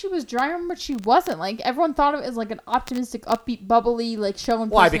almost like she was dry, but she wasn't. Like everyone thought of it as like an optimistic, upbeat, bubbly, like show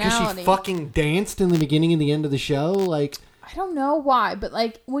and personality. Why? Because she fucking danced in the beginning and the end of the show. Like I don't know why, but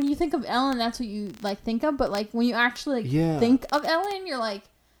like when you think of Ellen, that's what you like think of. But like when you actually think of Ellen, you're like,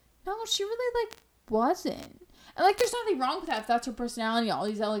 no, she really like wasn't. And like there's nothing wrong with that if that's her personality. All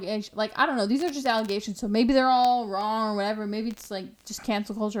these allegations, like I don't know, these are just allegations, so maybe they're all wrong or whatever. Maybe it's like just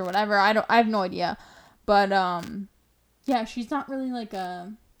cancel culture or whatever. I have no idea. But yeah, she's not really like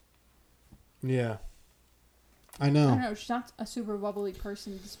a. Yeah. I know. I don't know. She's not a super bubbly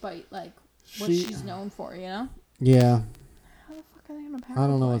person, despite like what she's known for. You know. Yeah. How the fuck are they on a power I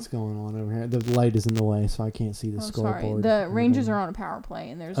don't know play? what's going on over here. The light is in the way, so I can't see the scoreboard. The Rangers are on a power play,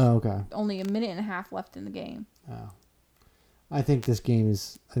 and there's only a minute and a half left in the game. Oh. I think this game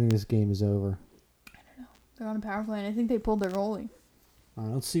is over. I don't know. They're on a power play, and I think they pulled their goalie. All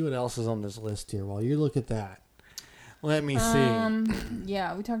right, let's see what else is on this list here. While you look at that, let me see.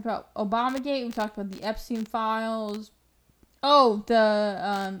 Yeah, we talked about Obamagate. We talked about the Epstein files. Oh,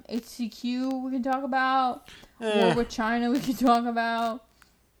 the HCQ we can talk about. War with China we can talk about.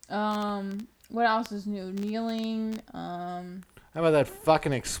 What else is new? Kneeling. How about that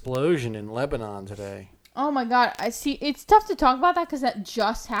fucking explosion in Lebanon today? Oh my god, I see. It's tough to talk about that because that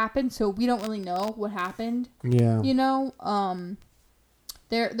just happened, so we don't really know what happened. Yeah. You know,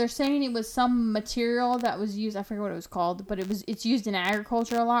 they're saying it was some material that was used. I forget what it was called, but it's used in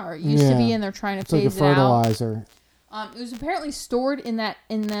agriculture a lot, or it used to be, and they're trying to phase it out. It's like a fertilizer. It was apparently stored in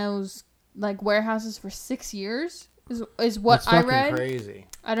those like warehouses for 6 years. Is what I read. Crazy.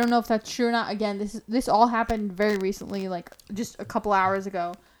 I don't know if that's true or not. Again, this all happened very recently, like just a couple hours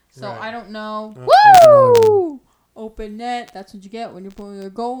ago. So right. I don't know. Woo! Open net. That's what you get when you're pulling a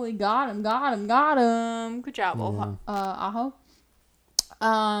goalie. Got him. Good job, Aho.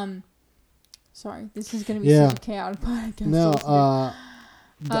 Sorry, this is gonna be such a chaotic podcast. No.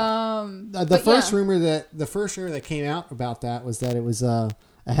 The first rumor that came out about that was that it was a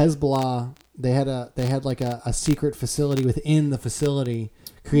Hezbollah. They had like a secret facility within the facility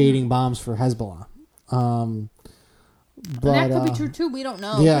creating bombs for Hezbollah. But and that could be true too. We don't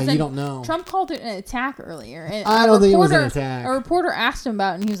know. Yeah, you don't know. Trump called it an attack earlier. And I don't think it was an attack. A reporter asked him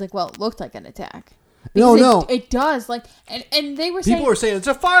about it, and he was like, "Well, it looked like an attack." No, it does. Like, and they were saying people were saying it's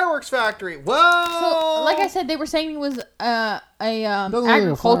a fireworks factory. Whoa! So, like I said, they were saying it was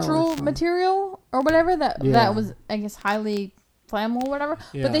agricultural material or whatever that was, I guess, highly flammable or whatever.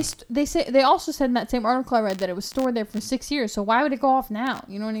 Yeah. But they also said in that same article I read that it was stored there for 6 years. So why would it go off now?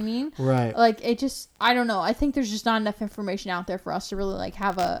 You know what I mean? Right. Like it just, I don't know. I think there's just not enough information out there for us to really like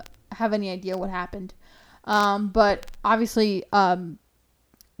have any idea what happened. But obviously,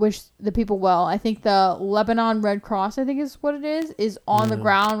 wish the people well. I think the Lebanon Red Cross, I think is what it is on the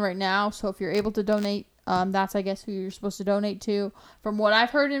ground right now. So if you're able to donate, that's I guess who you're supposed to donate to. From what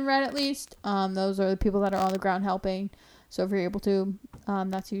I've heard and read, at least, those are the people that are on the ground helping. So if you're able to,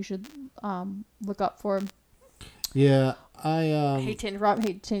 that's who you should look up for. Yeah, I hate to interrupt.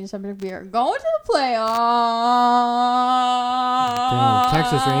 Hate to change the subject. We are going to the playoffs. Damn,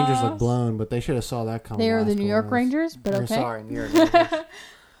 Texas Rangers look blown, but they should have saw that coming. They are the New York Rangers, but okay. Sorry, New York Rangers.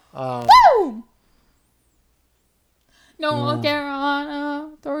 Woo! North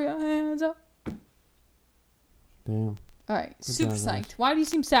Carolina, throw your hands up. Damn. All right, super psyched. Why do you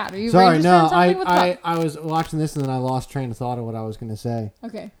seem sad? Are you sorry? Rangers No, fans? I was watching this and then I lost train of thought of what I was going to say.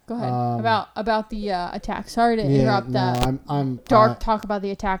 Okay, go ahead. About the attack. Sorry to interrupt that. I'm dark talk about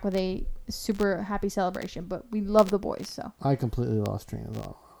the attack with a super happy celebration, but we love the boys. So I completely lost train of thought.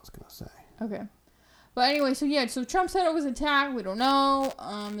 What I was going to say. Okay. But anyway, so Trump said it was an attack. We don't know.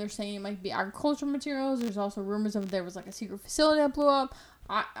 They're saying it might be agricultural materials. There's also rumors of there was like a secret facility that blew up.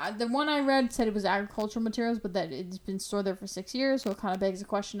 The one I read said it was agricultural materials, but that it's been stored there for 6 years. So it kind of begs the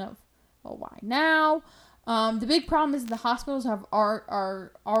question of, well, why now? The big problem is the hospitals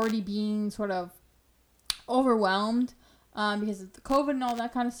are already being sort of overwhelmed because of the COVID and all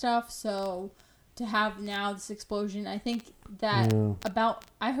that kind of stuff. So to have now this explosion, I think that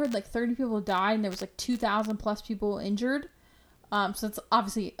I heard like 30 people died and there was like 2,000 plus people injured. So it's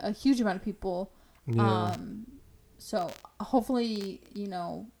obviously a huge amount of people. Yeah. So hopefully,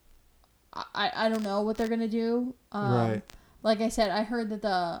 I don't know what they're gonna do. Right. Like I said, I heard that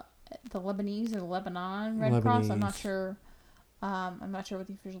the Lebanese or the Lebanon Red Cross. I'm not sure. I'm not sure what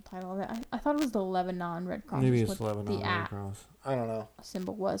the official title of it. I thought it was the Lebanon Red Cross. Maybe it's Lebanon Red Cross. I don't know.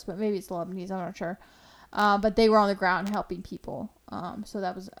 Symbol was, but maybe it's the Lebanese. I'm not sure. But they were on the ground helping people. So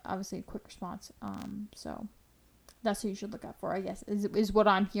that was obviously a quick response. So that's what you should look out for, I guess, is what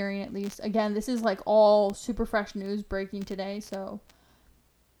I'm hearing at least. Again, this is like all super fresh news breaking today, so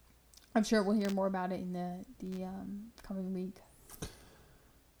I'm sure we'll hear more about it in the coming week.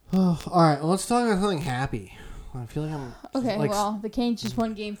 All right, well, let's talk about something happy. I feel like I'm... Okay, like, well, the Canes just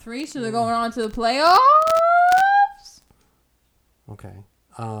won Game 3, so they're going on to the playoffs. Okay.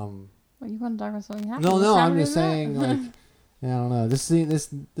 Well, you want to talk about something happy? No, I'm just saying, like... I don't know. This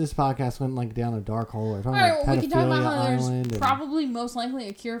podcast went like down a dark hole. We're talking about we can talk about how Island there's probably most likely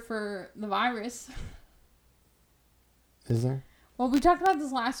a cure for the virus. Is there? Well, we talked about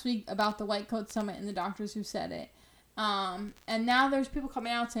this last week about the White Coat Summit and the doctors who said it. And now there's people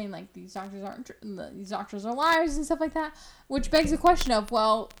coming out saying like these doctors are liars and stuff like that, which begs the question of,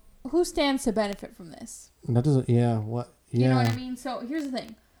 well, who stands to benefit from this? That doesn't. Yeah. What? Yeah. You know what I mean? So here's the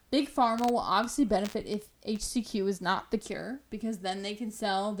thing. Big Pharma will obviously benefit if HCQ is not the cure, because then they can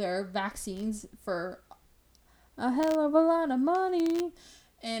sell their vaccines for a hell of a lot of money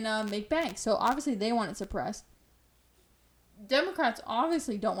and make bank. So obviously they want it suppressed. Democrats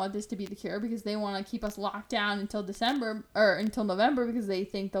obviously don't want this to be the cure because they want to keep us locked down until December or until November because they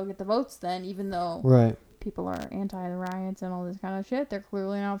think they'll get the votes then, even though people are anti the riots and all this kind of shit. They're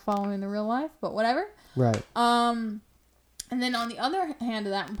clearly not following the real life, but whatever. Right. And then on the other hand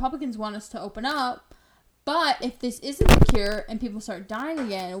of that, Republicans want us to open up. But if this isn't the cure and people start dying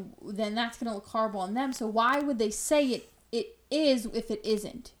again, then that's going to look horrible on them. So why would they say it is if it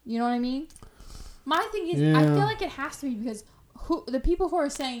isn't? You know what I mean? My thing is, I feel like it has to be because the people who are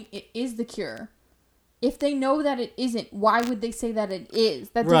saying it is the cure, if they know that it isn't, why would they say that it is?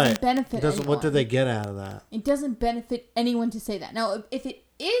 That doesn't benefit anyone. What do they get out of that? It doesn't benefit anyone to say that. Now, if it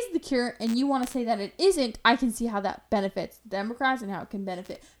is the cure and you want to say that it isn't, I can see how that benefits Democrats and how it can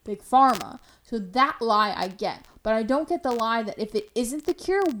benefit Big Pharma. So that lie I get. But I don't get the lie that if it isn't the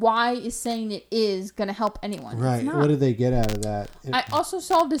cure, why is saying it is going to help anyone? Right. What did they get out of that? I also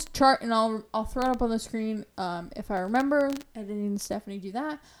saw this chart, and I'll throw it up on the screen if I remember. Editing and Stephanie do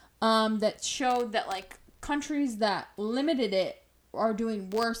that. That showed that like countries that limited it are doing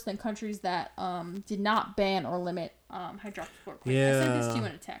worse than countries that did not ban or limit hydroxychloroquine. Yeah. I sent this to you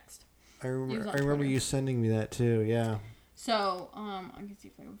in a text. I remember you sending me that too. Yeah. So I can see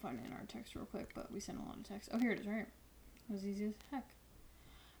if I can find it in our text real quick, but we sent a lot of text. Oh, here it is, right here. It was easy as heck.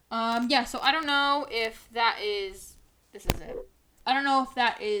 Yeah. So I don't know if that is. This is it. I don't know if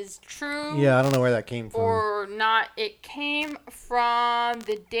that is true. Yeah, I don't know where that came from. Or not. It came from.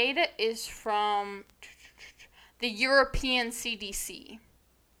 The data is from the European CDC.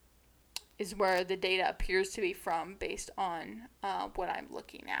 Is where the data appears to be from based on what I'm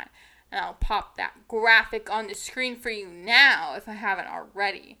looking at. And I'll pop that graphic on the screen for you now if I haven't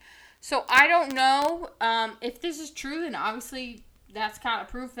already. So I don't know if this is true, then obviously that's kind of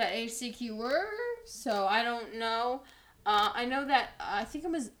proof that HCQ works. So I don't know. I know that I think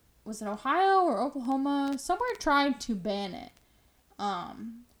it was it Ohio or Oklahoma? Somewhere tried to ban it.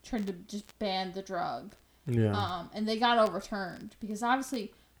 Tried to just ban the drug. Yeah. And they got overturned because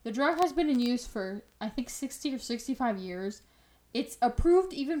obviously the drug has been in use for I think 60 or 65 years. It's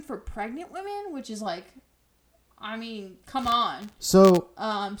approved even for pregnant women, which is like, I mean, come on. So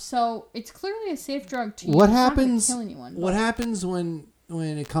it's clearly a safe drug to use. What happens? It's not gonna kill anyone, what happens when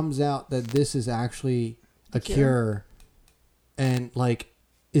it comes out that this is actually a cure, and like,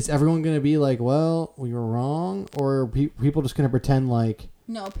 is everyone going to be like, well, we were wrong, or are people just going to pretend like?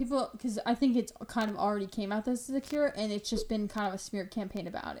 No, people, because I think it's kind of already came out this is a cure, and it's just been kind of a smear campaign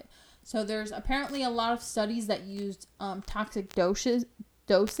about it. So there's apparently a lot of studies that used toxic doses.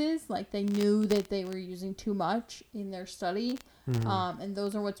 Like they knew that they were using too much in their study. And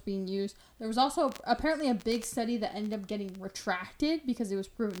those are what's being used. There was also apparently a big study that ended up getting retracted because it was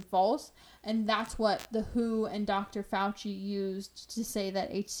proven false. And that's what the WHO and Dr. Fauci used to say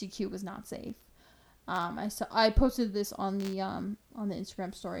that HCQ was not safe. I posted this on the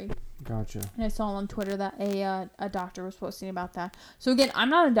Instagram story. Gotcha. And I saw on Twitter that a doctor was posting about that. So again, I'm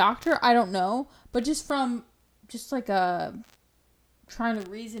not a doctor. I don't know. But just from like a trying to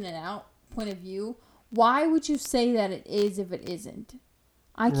reason it out point of view, why would you say that it is if it isn't?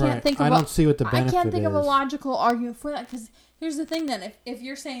 I can't think of. I don't see what the benefit is. I can't think of a logical argument for that, because here's the thing. Then, if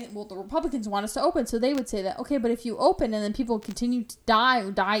you're saying, well, the Republicans want us to open, so they would say that, okay, but if you open and then people continue to die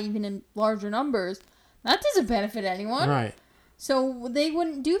or die even in larger numbers, that doesn't benefit anyone. Right. So they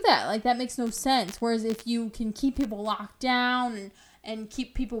wouldn't do that. Like, that makes no sense. Whereas if you can keep people locked down and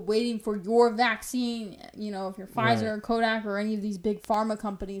keep people waiting for your vaccine, you know, if you're Pfizer or Kodak or any of these big pharma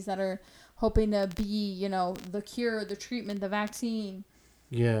companies that are hoping to be, you know, the cure, the treatment, the vaccine,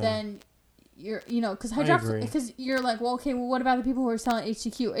 then you're, you know, because you're like, well, okay, well, what about the people who are selling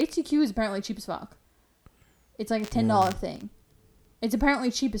HCQ? HCQ is apparently cheap as fuck. It's like a $10 thing. It's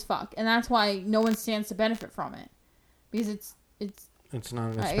apparently cheap as fuck, and that's why no one stands to benefit from it, because it's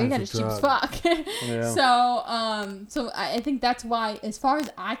not an expensive drug. It's cheap as fuck. So I think that's why, as far as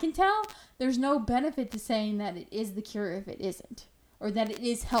I can tell, there's no benefit to saying that it is the cure if it isn't, or that it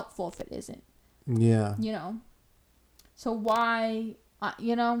is helpful if it isn't. Yeah. You know. So why,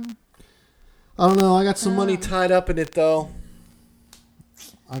 you know? I don't know. I got some money tied up in it, though.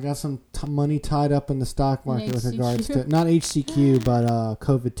 I got some money tied up in the stock market with regards to, not HCQ, but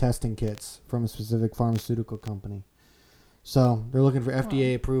COVID testing kits from a specific pharmaceutical company. So they're looking for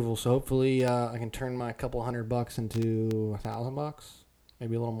FDA approval. So hopefully I can turn my couple $100 into $1,000,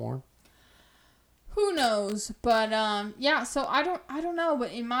 maybe a little more. Who knows? But yeah. So I don't know.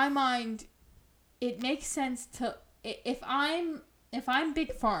 But in my mind, it makes sense to, if I'm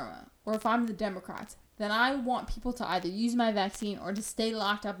Big Pharma or if I'm the Democrats, then I want people to either use my vaccine or to stay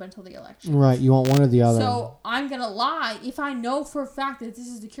locked up until the election. Right. You want one or the other. So I'm going to lie. If I know for a fact that this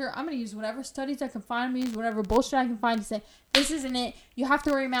is the cure, I'm going to use whatever studies I can find. I'm going to use whatever bullshit I can find to say, this isn't it. You have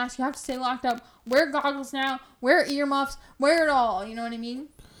to wear a mask. You have to stay locked up. Wear goggles now. Wear earmuffs. Wear it all. You know what I mean?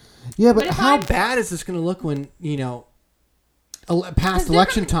 Yeah, but how bad is this going to look when, you know, past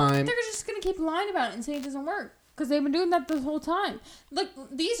election time? They're just going to keep lying about it and say it doesn't work. Because they've been doing that this whole time. Like,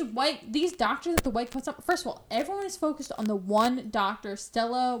 these doctors at the White Coat, first of all, everyone is focused on the one doctor,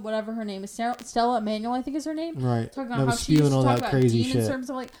 Stella, whatever her name is, Stella Emanuel, I think is her name. Right. Talking about how she used to talk about crazy shit.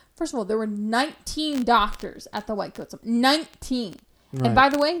 Like, first of all, there were 19 doctors at the White Coat. 19. Right. And by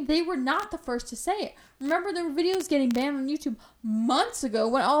the way, they were not the first to say it. Remember, there were videos getting banned on YouTube months ago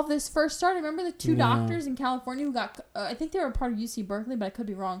when all of this first started. Remember the two doctors in California who got, I think they were part of UC Berkeley, but I could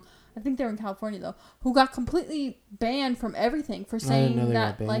be wrong. I think they were in California, though, who got completely banned from everything for saying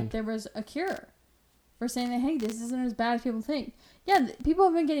that, like, there was a cure. For saying that, hey, this isn't as bad as people think. Yeah, people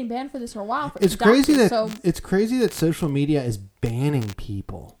have been getting banned for this for a while. It's crazy that social media is banning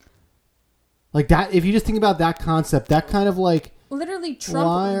people. Like, that, if you just think about that concept, that kind of, like... Literally,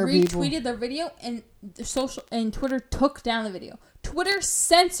 Trump retweeted the video, and Twitter took down the video. Twitter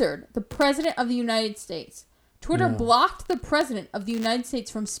censored the president of the United States. Twitter blocked the president of the United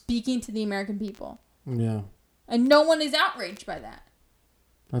States from speaking to the American people. Yeah. And no one is outraged by that.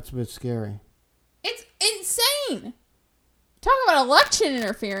 That's a bit scary. It's insane. Talk about election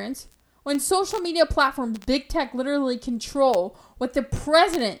interference. When social media platforms, big tech, literally control what the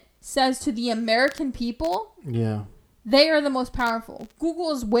president says to the American people. Yeah. They are the most powerful.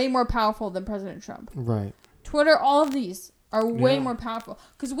 Google is way more powerful than President Trump. Right. Twitter, all of these are way more powerful.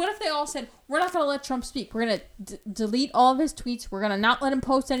 Because what if they all said, we're not going to let Trump speak. We're going to delete all of his tweets. We're going to not let him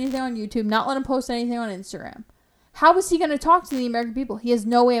post anything on YouTube, not let him post anything on Instagram. How is he going to talk to the American people? He has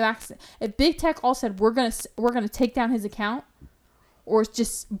no way of access. If big tech all said, we're going to take down his account or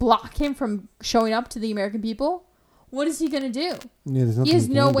just block him from showing up to the American people, what is he going to do? Yeah, he has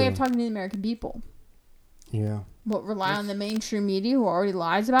no way of talking to the American people. Yeah. What, rely on the mainstream media who already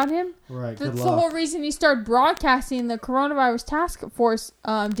lies about him? Right. That's the whole reason he started broadcasting the coronavirus task force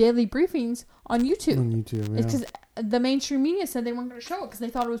daily briefings on YouTube. On YouTube, yeah. It's because the mainstream media said they weren't going to show it because they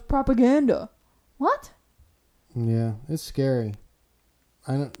thought it was propaganda. What? Yeah, it's scary.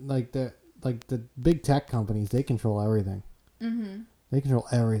 I don't like the big tech companies. They control everything. Mm-hmm. They control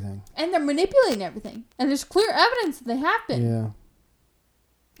everything, and they're manipulating everything. And there's clear evidence that they have been. Yeah.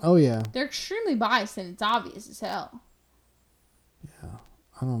 Oh, yeah. They're extremely biased, and it's obvious as hell. Yeah.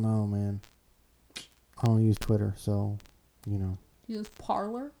 I don't know, man. I don't use Twitter, so, you know. You use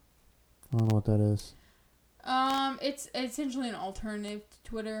Parler? I don't know what that is. It's essentially an alternative to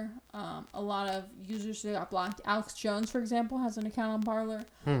Twitter. A lot of users that got blocked. Alex Jones, for example, has an account on Parler.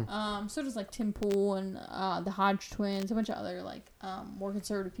 So does, like, Tim Pool and the Hodge twins, a bunch of other, like, more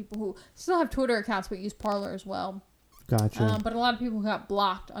conservative people who still have Twitter accounts but use Parler as well. Gotcha. But a lot of people who got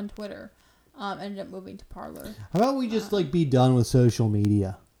blocked on Twitter ended up moving to Parler. How about we just be done with social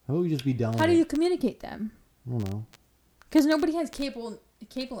media? How about we just be done with it? How do you communicate them? I don't know. Because nobody has cable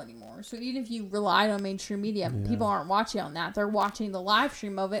anymore. So even if you relied on mainstream media, people aren't watching on that. They're watching the live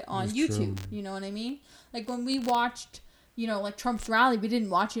stream of it on YouTube. True. You know what I mean? Like when we watched like Trump's rally, we didn't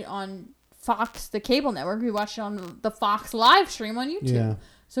watch it on Fox, the cable network. We watched it on the Fox live stream on YouTube. Yeah.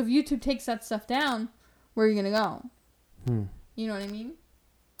 So if YouTube takes that stuff down, where are you going to go? Hmm. You know what I mean?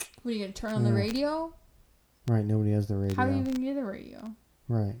 What, are you going to turn on the radio? Right, nobody has the radio. How do you even get the radio?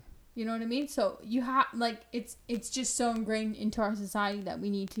 Right. You know what I mean? So you have, like, it's just so ingrained into our society that we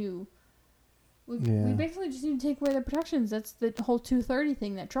need to, we basically just need to take away the protections. That's the whole 230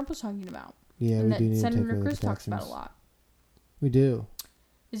 thing that Trump was talking about. Yeah, and we do need to take Senator away the Cruz talks protections. about a lot. We do.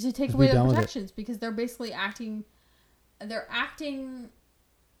 Is to take Just away be the done with it. protections because they're basically acting as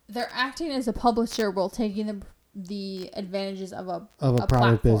a publisher while taking the advantages of a private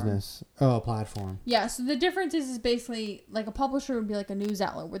platform. business. Oh, a platform. Yeah, so the difference is basically like a publisher would be like a news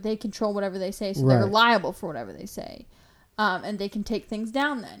outlet where they control whatever they say, so they're liable for whatever they say, and they can take things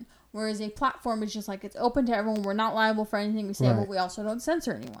down then. Whereas a platform is just like it's open to everyone. We're not liable for anything we say, but we also don't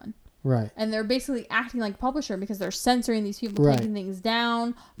censor anyone. Right. And they're basically acting like a publisher because they're censoring these people, Right. taking things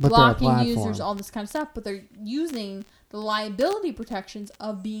down, But blocking they're a users, platform. all this kind of stuff. But they're using the liability protections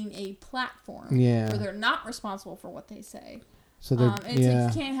of being a platform. Yeah. Where they're not responsible for what they say. So they're, and it's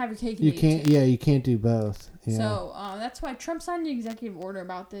like you can't have your cake and you eat it can't. too. Yeah, you can't do both. Yeah. So that's why Trump signed an executive order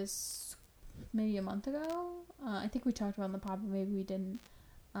about this maybe a month ago. I think we talked about it on the pod, but maybe we didn't.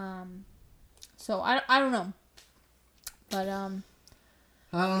 So I don't know. But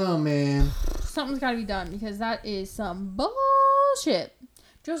I don't know, man. something's got to be done because that is some bullshit.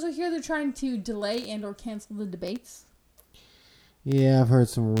 Did you also hear they're trying to delay and or cancel the debates? Yeah, I've heard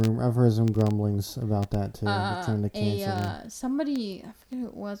some grumblings about that too. They're trying to cancel them. Somebody, I forget who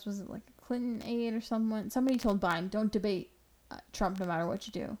it was it like a Clinton aide or someone? Somebody told Biden, don't debate Trump no matter what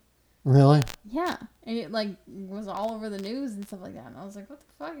you do. Really? Yeah, and it like was all over the news and stuff like that. And I was like, what the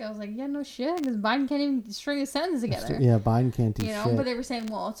fuck? I was like, yeah, no shit, because Biden can't even string a sentence together. Yeah, Biden can't do shit. But they were saying,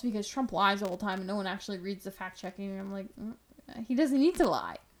 well, it's because Trump lies the whole time and no one actually reads the fact checking. And I'm like, he doesn't need to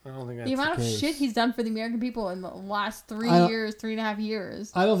lie. I don't think that's the amount the of case. shit he's done for the American people in the last 3.5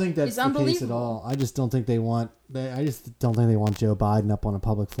 years. I don't think that's the case at all. I just don't think they want. I just don't think they want Joe Biden up on a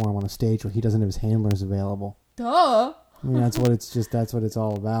public forum on a stage where he doesn't have his handlers available. Duh. I mean, that's what it's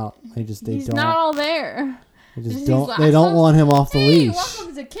all about. He's don't. not all there. They just don't. They don't want him off the leash.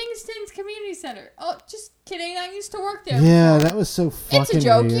 Welcome to Kingston's Community Center. Oh, just kidding. I used to work there. Yeah, before. that was so fucking. It's a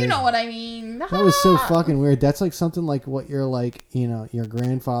joke. Weird. You know what I mean. That was so fucking weird. That's like something like what your your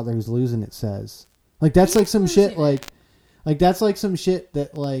grandfather who's losing it says. Like that's like some shit. Like that's like some shit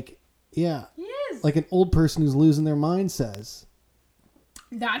that yeah. He is. Like an old person who's losing their mind says.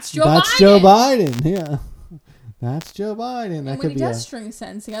 That's Joe Biden. That's Joe Biden. Yeah. That's Joe Biden. And that when could he be does string a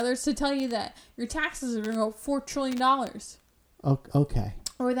sentence together, it's to tell you that your taxes are going to go $4 trillion. Okay.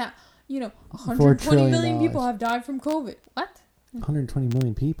 Or that, 120 million people have died from COVID. What? 120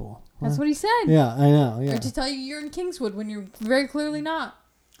 million people. That's what he said. Yeah, I know. Yeah. Or to tell you you're in Kingswood when you're very clearly not.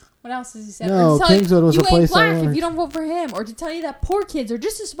 What else has he said? No, or to tell Kingswood was you a place I ain't black if worked. you don't vote for him. Or to tell you that poor kids are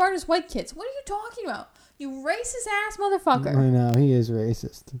just as smart as white kids. What are you talking about? You racist ass motherfucker. I know. He is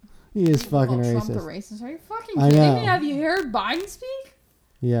racist. He is fucking racist. Trump a racist. Are you fucking I kidding know. me? Have you heard Biden speak?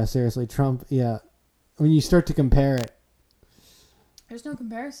 Yeah, seriously. Trump, yeah. When you start to compare it, There's no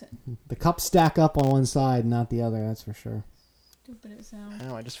comparison. the cups stack up on one side, not the other, that's for sure. Stupid it sounds. I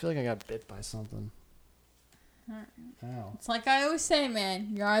know. I just feel like I got bit by Something. Alright. Ow. It's like I always say, man.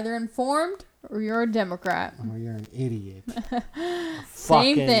 You're either informed or you're a Democrat. Oh, you're an idiot. Same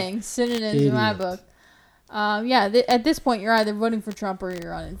Fucking thing. Synonyms in my idiot. book. At this point, you're either voting for Trump or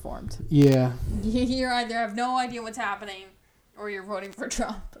you're uninformed. Yeah. You either have no idea what's happening or you're voting for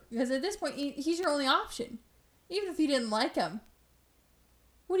Trump. Because at this point, he's your only option. Even if you didn't like him.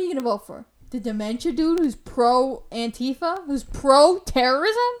 What are you going to vote for? The dementia dude who's pro-Antifa? Who's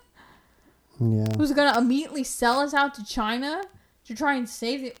pro-terrorism? Yeah. Who's going to immediately sell us out to China to try and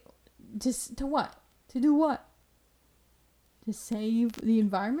save it? To what? To do what? To save the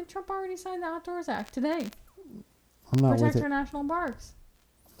environment? Trump already signed the Outdoors Act today. I'm not Protect with our it. national parks.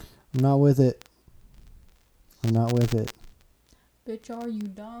 I'm not with it. I'm not with it. Bitch, are you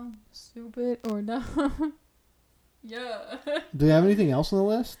dumb, stupid, or dumb? Yeah. Do we have anything else on the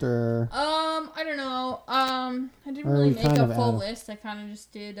list, or? I don't know. I didn't Or really we make kind a of full out of- list. I kind of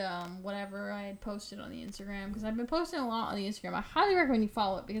just did whatever I had posted on the Instagram because I've been posting a lot on the Instagram. I highly recommend you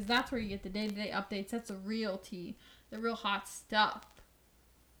follow it because that's where you get the day-to-day updates. That's the real tea, the real hot stuff.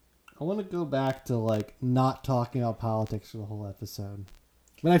 I want to go back to not talking about politics for the whole episode.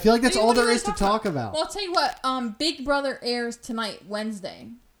 But I feel like that's Maybe all what do you there wanna is to talk talk about. Well, I'll tell you what. Big Brother airs tonight, Wednesday.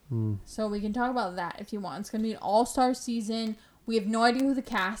 So we can talk about that if you want. It's going to be an all-star season We have no idea who the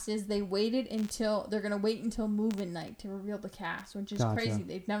cast is. They're going to wait until move-in night to reveal the cast, which is crazy.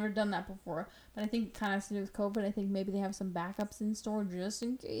 They've never done that before. But I think it kind of has to do with COVID. I think maybe they have some backups in store just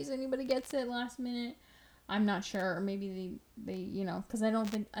in case anybody gets it last minute. I'm not sure. Or maybe they because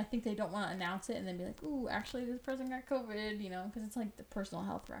I think they don't want to announce it and then be like, ooh, actually this person got COVID, because it's like the personal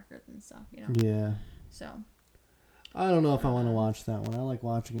health records and stuff, Yeah. So. I don't know if I want to watch that one. I like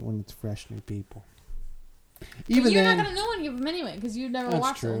watching it when it's fresh new people. You're not going to know any of them anyway because you've never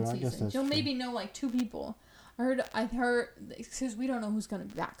watched true. one season. You'll maybe know like 2 people. I heard, because we don't know who's going to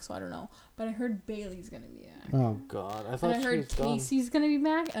be back, so I don't know. But I heard Bailey's going to be back. Oh, God. I heard Casey's going to be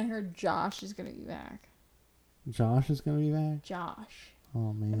back, and I heard Josh is going to be back. Josh is going to be back? Josh.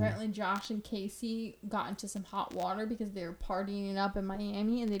 Oh, man. Apparently Josh and Casey got into some hot water because they were partying it up in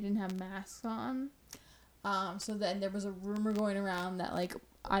Miami, and they didn't have masks on. So then there was a rumor going around that, like,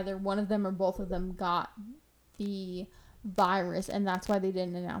 either one of them or both of them got the virus, and that's why they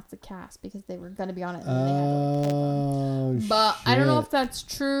didn't announce the cast, because they were going to be on it. And they had to pull them. But I don't know if that's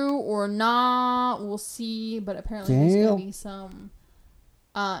true or not. We'll see. But apparently there's going to be some...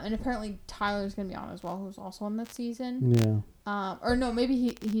 and apparently Tyler's going to be on as well, who's also on that season. Yeah. Or no,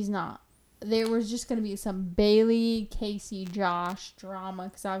 maybe he's not. There was just going to be some Bailey, Casey, Josh drama,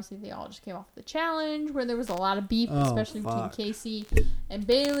 because obviously they all just came off the challenge where there was a lot of beef, especially between Casey and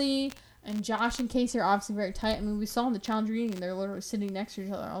Bailey. And Josh and Casey are obviously very tight. I mean, we saw in the challenge reading, they're literally sitting next to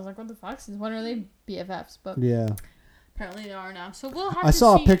each other. I was like, what the fuck? Since when are they BFFs? But yeah, apparently they are now. So we'll have I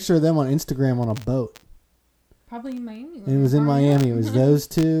saw a picture of them on Instagram on a boat. Probably in Miami. It was in Miami. It was those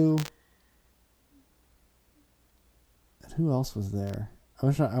two. And who else was there? I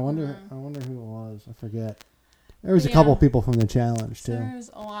wonder who it was. I forget. There was a couple people from the challenge too. There's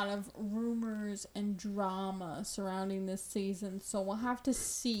a lot of rumors and drama surrounding this season, so we'll have to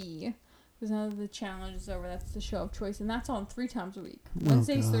see. Because now that the challenge is over, that's the show of choice, and that's on 3 times a week: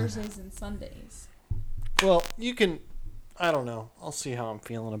 Wednesdays, Thursdays, and Sundays. Well, you can. I don't know. I'll see how I'm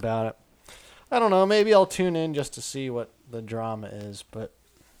feeling about it. I don't know. Maybe I'll tune in just to see what the drama is, but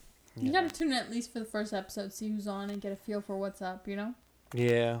you gotta tune in at least for the first episode, see who's on, and get a feel for what's up.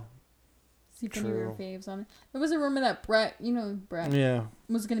 Yeah. See if any of your faves on it. There was a rumor that Brett,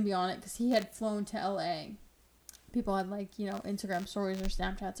 was going to be on it because he had flown to LA. People had Instagram stories or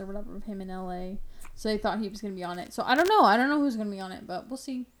Snapchats or whatever of him in LA, so they thought he was going to be on it. So I don't know. I don't know who's going to be on it, but we'll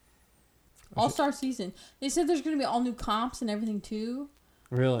see. All-star season. They said there's going to be all new comps and everything too.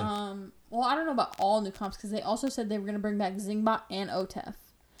 Really? Well, I don't know about all new comps because they also said they were going to bring back Zingbot and Otef.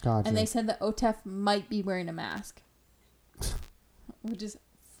 Gotcha. And they said that Otef might be wearing a mask, which is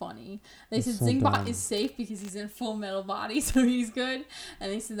funny. They said Zingbot is safe because he's in a full metal body, so he's good.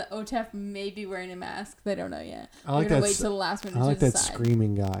 And they said that Otef may be wearing a mask. They don't know yet. We're gonna wait till the last minute. I like to that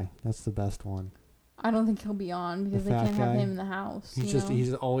screaming guy. That's the best one. I don't think he'll be on because they can't have him in the house.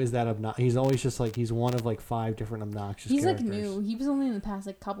 He's always that obnoxious. He's always just he's one of 5 different obnoxious characters. He's new. He was only in the past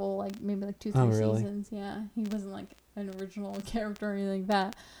couple, maybe 2-3 seasons. Yeah, he wasn't an original character or anything like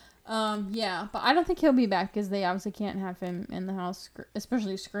that. Yeah, but I don't think he'll be back because they obviously can't have him in the house,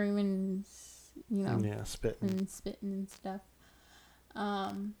 especially screaming, spitting and stuff.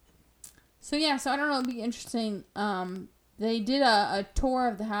 So I don't know. It'd be interesting. They did a tour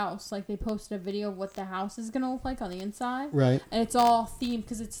of the house. They posted a video of what the house is gonna look like on the inside. Right. And it's all themed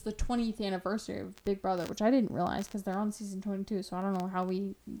because it's the 20th anniversary of Big Brother, which I didn't realize because they're on season 22. So I don't know how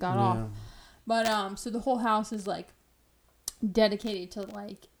we got off. But so the whole house is dedicated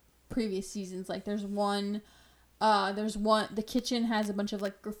to previous seasons. There's one the kitchen has a bunch of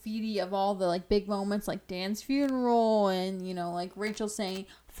graffiti of all the big moments, Dan's funeral and Rachel saying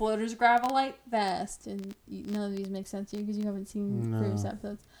floaters grab a light vest, and none of these make sense to you because you haven't seen previous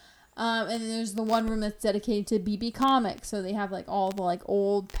episodes. And then there's the one room that's dedicated to BB Comics, so they have all the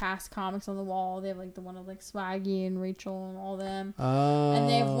old past comics on the wall. They have the one of Swaggy and Rachel and all them. And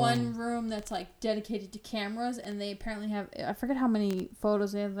they have one room that's dedicated to cameras, and they apparently have, I forget how many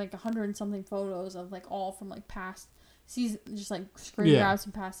photos, they have 100 and something photos of all from past season, just screen grabs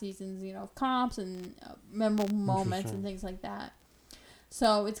from past seasons, comps and memorable moments and things like that.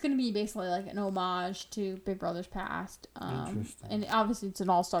 So it's going to be basically an homage to Big Brother's past. And obviously it's an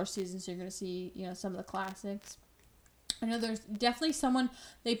all-star season, so you're going to see, some of the classics. I know there's definitely someone,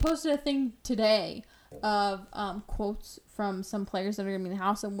 they posted a thing today of quotes from some players that are going to be in the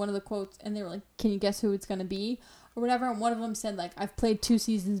house, and one of the quotes, and they were like, can you guess who it's going to be? Or whatever, and one of them said, I've played 2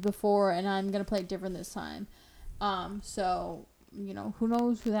 seasons before, and I'm going to play it different this time. So... who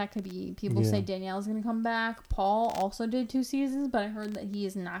knows who that could be. People say Danielle's going to come back. Paul also did 2 seasons, but I heard that he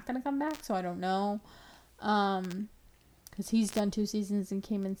is not going to come back, so I don't know. Because he's done 2 seasons and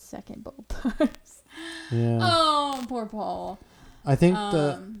came in second both times. Yeah. Oh, poor Paul. I think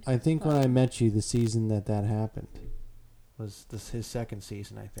when I met you, the season that happened was this his second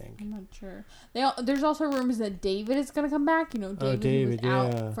season, I think. I'm not sure. There's also rumors that David is going to come back. You know, David who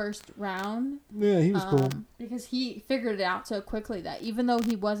was out first round. Yeah, he was cool. Because he figured it out so quickly that even though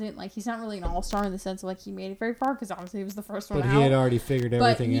he wasn't, like, he's not really an all-star in the sense of, like, he made it very far because obviously he was the first one out. But he had already figured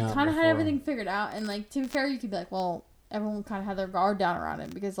everything out. But he kind of had everything figured out. And, like, to be fair, you could be like, well, everyone kind of had their guard down around him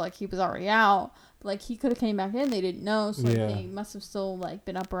because, like, he was already out. But, like, he could have came back in. They didn't know. So, like, they must have still, like,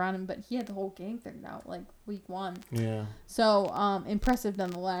 been up around him. But he had the whole game figured out, like, week 1. Yeah. So, impressive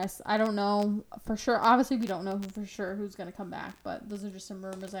nonetheless. I don't know for sure. Obviously, we don't know for sure who's going to come back. But those are just some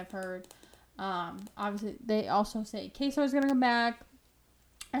rumors I've heard. Obviously, they also say Queso is going to come back.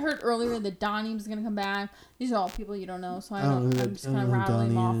 I heard earlier that Donnie was going to come back. These are all people you don't know. So, I'm just kind of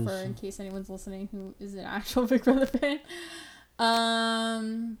rattling off for in case anyone's listening who is an actual Big Brother fan.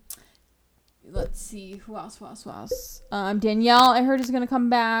 Let's see. Who else? Danielle, I heard, is going to come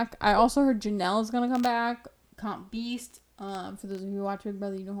back. I also heard Janelle is going to come back. Comp Beast. For those of you who watch Big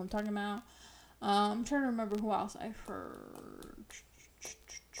Brother, you know who I'm talking about. I'm trying to remember who else I heard.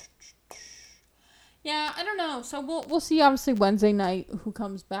 Yeah, I don't know. So we'll see, obviously, Wednesday night who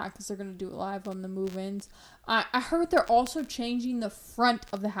comes back because they're going to do it live on the move-ins. I heard they're also changing the front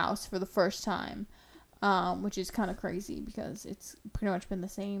of the house for the first time. Which is kind of crazy because it's pretty much been the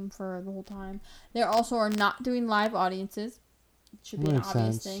same for the whole time. They also are not doing live audiences. It should be an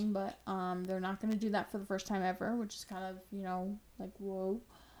obvious thing, but they're not going to do that for the first time ever, which is kind of, you know, like, whoa.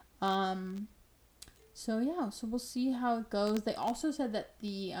 So we'll see how it goes. They also said that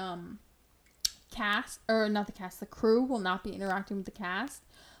the the crew will not be interacting with the cast,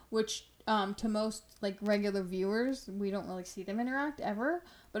 which to most, like, regular viewers, we don't really see them interact ever.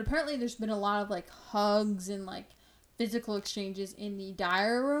 But apparently there's been a lot of, like, hugs and, like, physical exchanges in the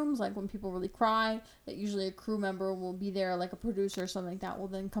diary rooms. Like, when people really cry, that usually a crew member will be there, like a producer or something like that, will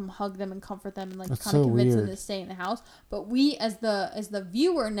then come hug them and comfort them and, like, kind of convince them to stay in the house. But we, as the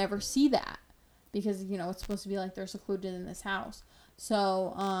viewer, never see that because, you know, it's supposed to be like they're secluded in this house.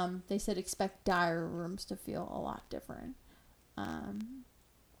 So they said expect diary rooms to feel a lot different.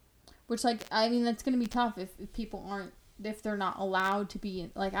 Which, like, I mean, that's going to be tough if people aren't, if they're not allowed to be,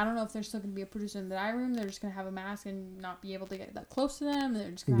 like, I don't know if there's still going to be a producer in the diary room, they're just going to have a mask and not be able to get that close to them, and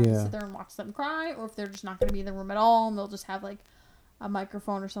they're just going to have to sit there and watch them cry, or if they're just not going to be in the room at all, and they'll just have, like, a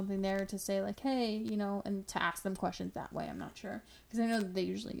microphone or something there to say, like, hey, you know, and to ask them questions that way. I'm not sure. Because I know that they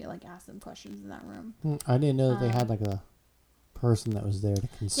usually get, like, ask them questions in that room. I didn't know that they had, like, a person that was there to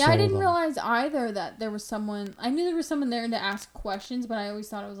console I didn't them. realize either that there was someone. I knew there was someone there to ask questions, but I always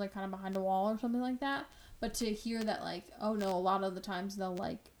thought it was, like, kind of behind a wall or something like that. But to hear that, like, oh no, a lot of the times they'll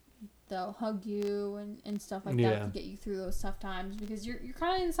hug you and stuff like that to get you through those tough times, because you're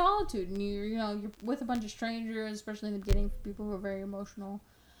kind of in solitude and you're with a bunch of strangers, especially in the beginning, for people who are very emotional.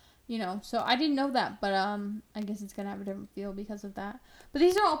 You know, so I didn't know that, but I guess it's gonna have a different feel because of that. But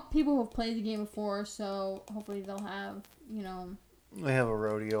these are all people who have played the game before, so hopefully they'll have, you know, they have a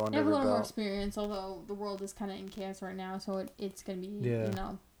rodeo under their belt. They have a little more experience, although the world is kind of in chaos right now, so it's gonna be, you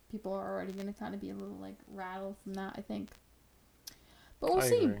know, people are already gonna kind of be a little, like, rattled from that, I think. But we'll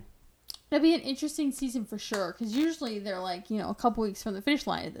see. Agree. It'll be an interesting season for sure, because usually they're, like, you know, a couple weeks from the finish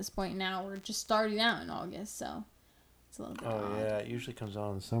line at this point. Now we're just starting out in August, so it's a little bit odd. Yeah, it usually comes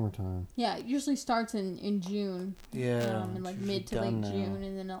on in the summertime. Yeah, it usually starts in June. Yeah. In, like, mid to late June,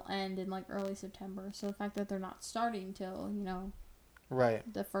 and then it'll end in, like, early September. So the fact that they're not starting till, you know,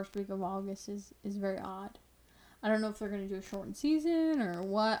 the first week of August is very odd. I don't know if they're going to do a shortened season or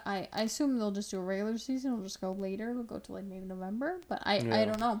what. I assume they'll just do a regular season. It'll just go later. It'll go to, like, maybe November. But I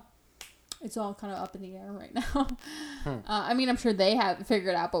don't know. It's all kind of up in the air right now. I mean, I'm sure they have it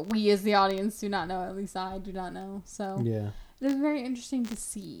figured out, but we as the audience do not know. At least I do not know. So it's very interesting to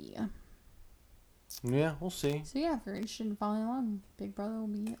see. Yeah, we'll see. So yeah, if you're interested in following along, Big Brother will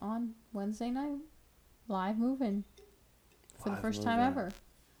be on Wednesday night. Live moving. For the first time ever.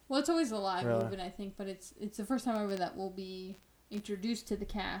 Well, it's always a live movement, I think, but it's the first time ever that we'll be introduced to the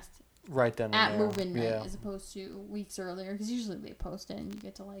cast right then at move-in night, as opposed to weeks earlier, because usually they post it and you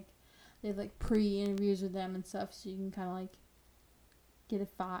get to, like, they have, like, pre-interviews with them and stuff, so you can kind of, like, get a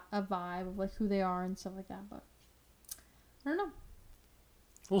vibe of, like, who they are and stuff like that, but I don't know.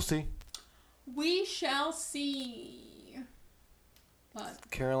 We'll see. We shall see. But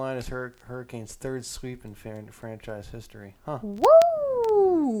Carolina's Hurricanes' third sweep in franchise history. Huh.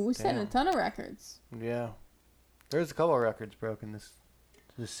 Woo! We set a ton of records. Yeah. There's a couple of records broken this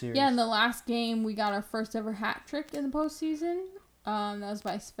series. Yeah, in the last game, we got our first ever hat trick in the postseason. That was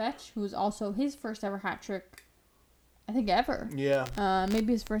by Svetch, who was also his first ever hat trick, I think, ever. Yeah.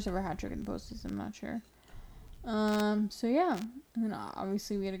 Maybe his first ever hat trick in the postseason, I'm not sure. So yeah, and then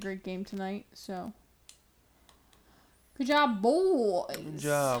obviously we had a great game tonight. So good job, boys. Good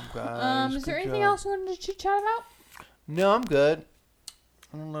job, guys. Is there Good anything job. else you wanted to chit chat about? No, I'm good.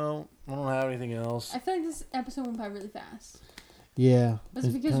 I don't know. I don't have anything else. I feel like this episode went by really fast. Yeah. That's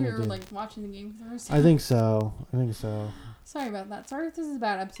it because we kinda were did. like watching the game for the first time. I think so. Sorry about that. Sorry if this is a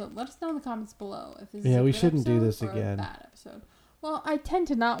bad episode. Let us know in the comments below if this is Yeah, a we good shouldn't do episode this or a again. bad episode. Well, I tend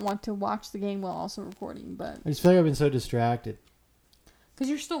to not want to watch the game while also recording, but I just feel like I've been so distracted. because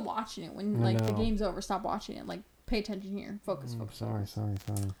you're still watching it when I like the know. game's over, stop watching it. Like pay attention here, focus. Sorry.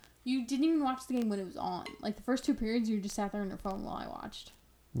 You didn't even watch the game when it was on. Like the first 2 periods, you just sat there on your phone while I watched.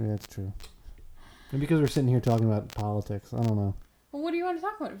 Yeah, that's true. And because we're sitting here talking about politics, I don't know. Well, what do you want to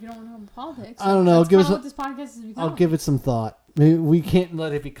talk about if you don't want to talk about politics? I don't know. That's Give us kinda what this podcast has become. I'll give it some thought. Maybe we can't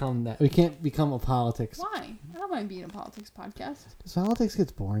let it become that. We can't become a politics. Why? I don't mind being a politics podcast. Because politics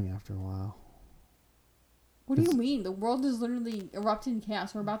gets boring after a while. What do you mean? The world is literally erupting in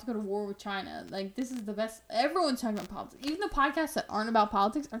chaos. We're about to go to war with China. Like, this is the best. Everyone's talking about politics. Even the podcasts that aren't about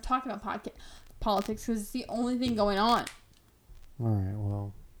politics are talking about politics because it's the only thing going on. All right,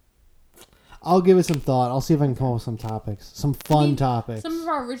 well. I'll give it some thought. I'll see if I can come up with some topics. Some fun topics. Some of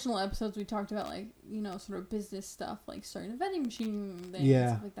our original episodes, we talked about, like, you know, sort of business stuff, like starting a vending machine thing and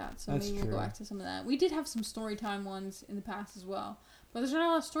stuff like that. So that's maybe we'll true. go back to some of that. We did have some story time ones in the past as well. But there's not a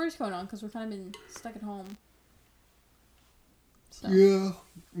lot of stories going on because we're kind of been stuck at home. So.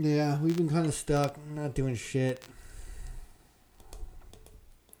 Yeah, we've been kind of stuck, not doing shit.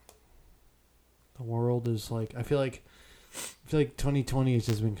 The world is like, I feel like 2020 has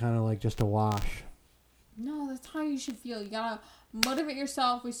just been kind of like just a wash. No, that's how you should feel. You gotta motivate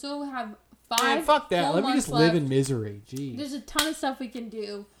yourself. We still have 5 Man, fuck that. full Let me months just live left. in misery. Jeez. There's a ton of stuff we can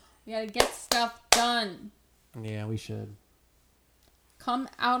do. We gotta get stuff done. Yeah, we should. Come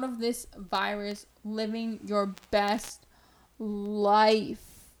out of this virus living your best life.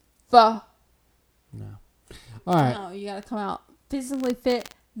 No. All right. No, you gotta come out physically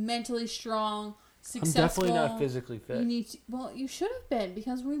fit, mentally strong, I'm successful. definitely not physically fit. You need to, well, you should have been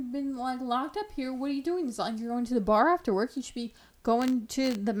because we've been like locked up here. What are you doing? It's like you're going to the bar after work. You should be going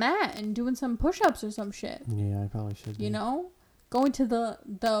to the mat and doing some push-ups or some shit. Yeah, I probably should. You know, going to the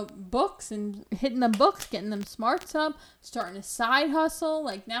books and hitting the books, getting them smarts up, starting a side hustle.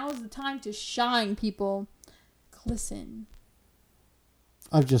 Like now is the time to shine, people. Listen.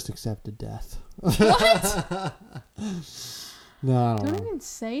 I've just accepted death. What? No, I don't Don't know. even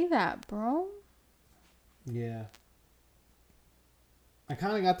say that, bro. Yeah. I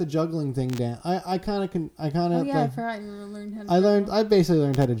kind of got the juggling thing down. I kind of can. I kind Oh of. yeah, I forgot you learned how to. I basically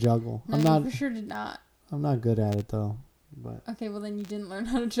learned how to juggle. No, I'm you not. for sure did not. I'm not good at it though. But Okay, well then you didn't learn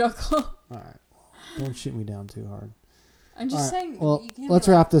how to juggle. all right. Don't shoot me down too hard. I'm just All right, saying. well, you can't let's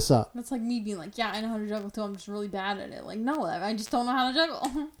be like, wrap this up. That's like me being like, yeah, I know how to juggle too. I'm just really bad at it. Like, no, I just don't know how to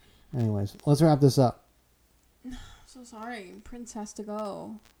juggle. Anyways, let's wrap this up. So sorry, Prince has to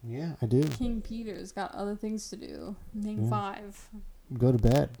go. Yeah, I do. King Peter's got other things to do. Name Yeah. 5. Go to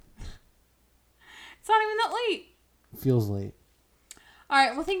bed. It's not even that late. Feels late. All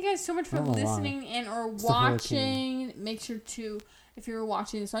right. Well, thank you guys so much I for don't know why. listening and or It's the watching. Make sure to, if you're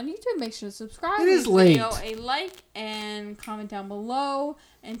watching this on YouTube, make sure to subscribe. It is Give this video late. a like and comment down below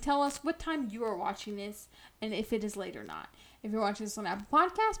and tell us what time you are watching this and if it is late or not. If you're watching this on Apple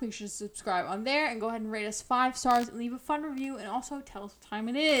Podcasts, make sure to subscribe on there and go ahead and rate us 5 stars and leave a fun review and also tell us what time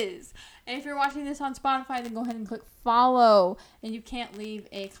it is. And if you're watching this on Spotify, then go ahead and click follow. And you can't leave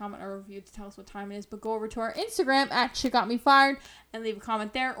a comment or review to tell us what time it is, but go over to our Instagram at shitgotmefired and leave a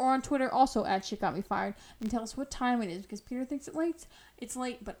comment there, or on Twitter also at shitgotmefired and tell us what time it is because Peter thinks it's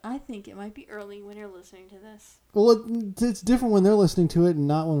late, but I think it might be early when you're listening to this. Well, it's different when they're listening to it and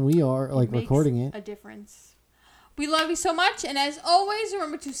not when we are It makes recording it. a difference. We love you so much, and as always,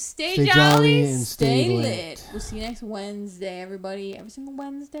 remember to stay Stay jolly, jolly and stay stay lit. lit. We'll see you next Wednesday, everybody. Every single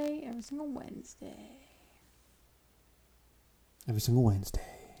Wednesday. Every single Wednesday.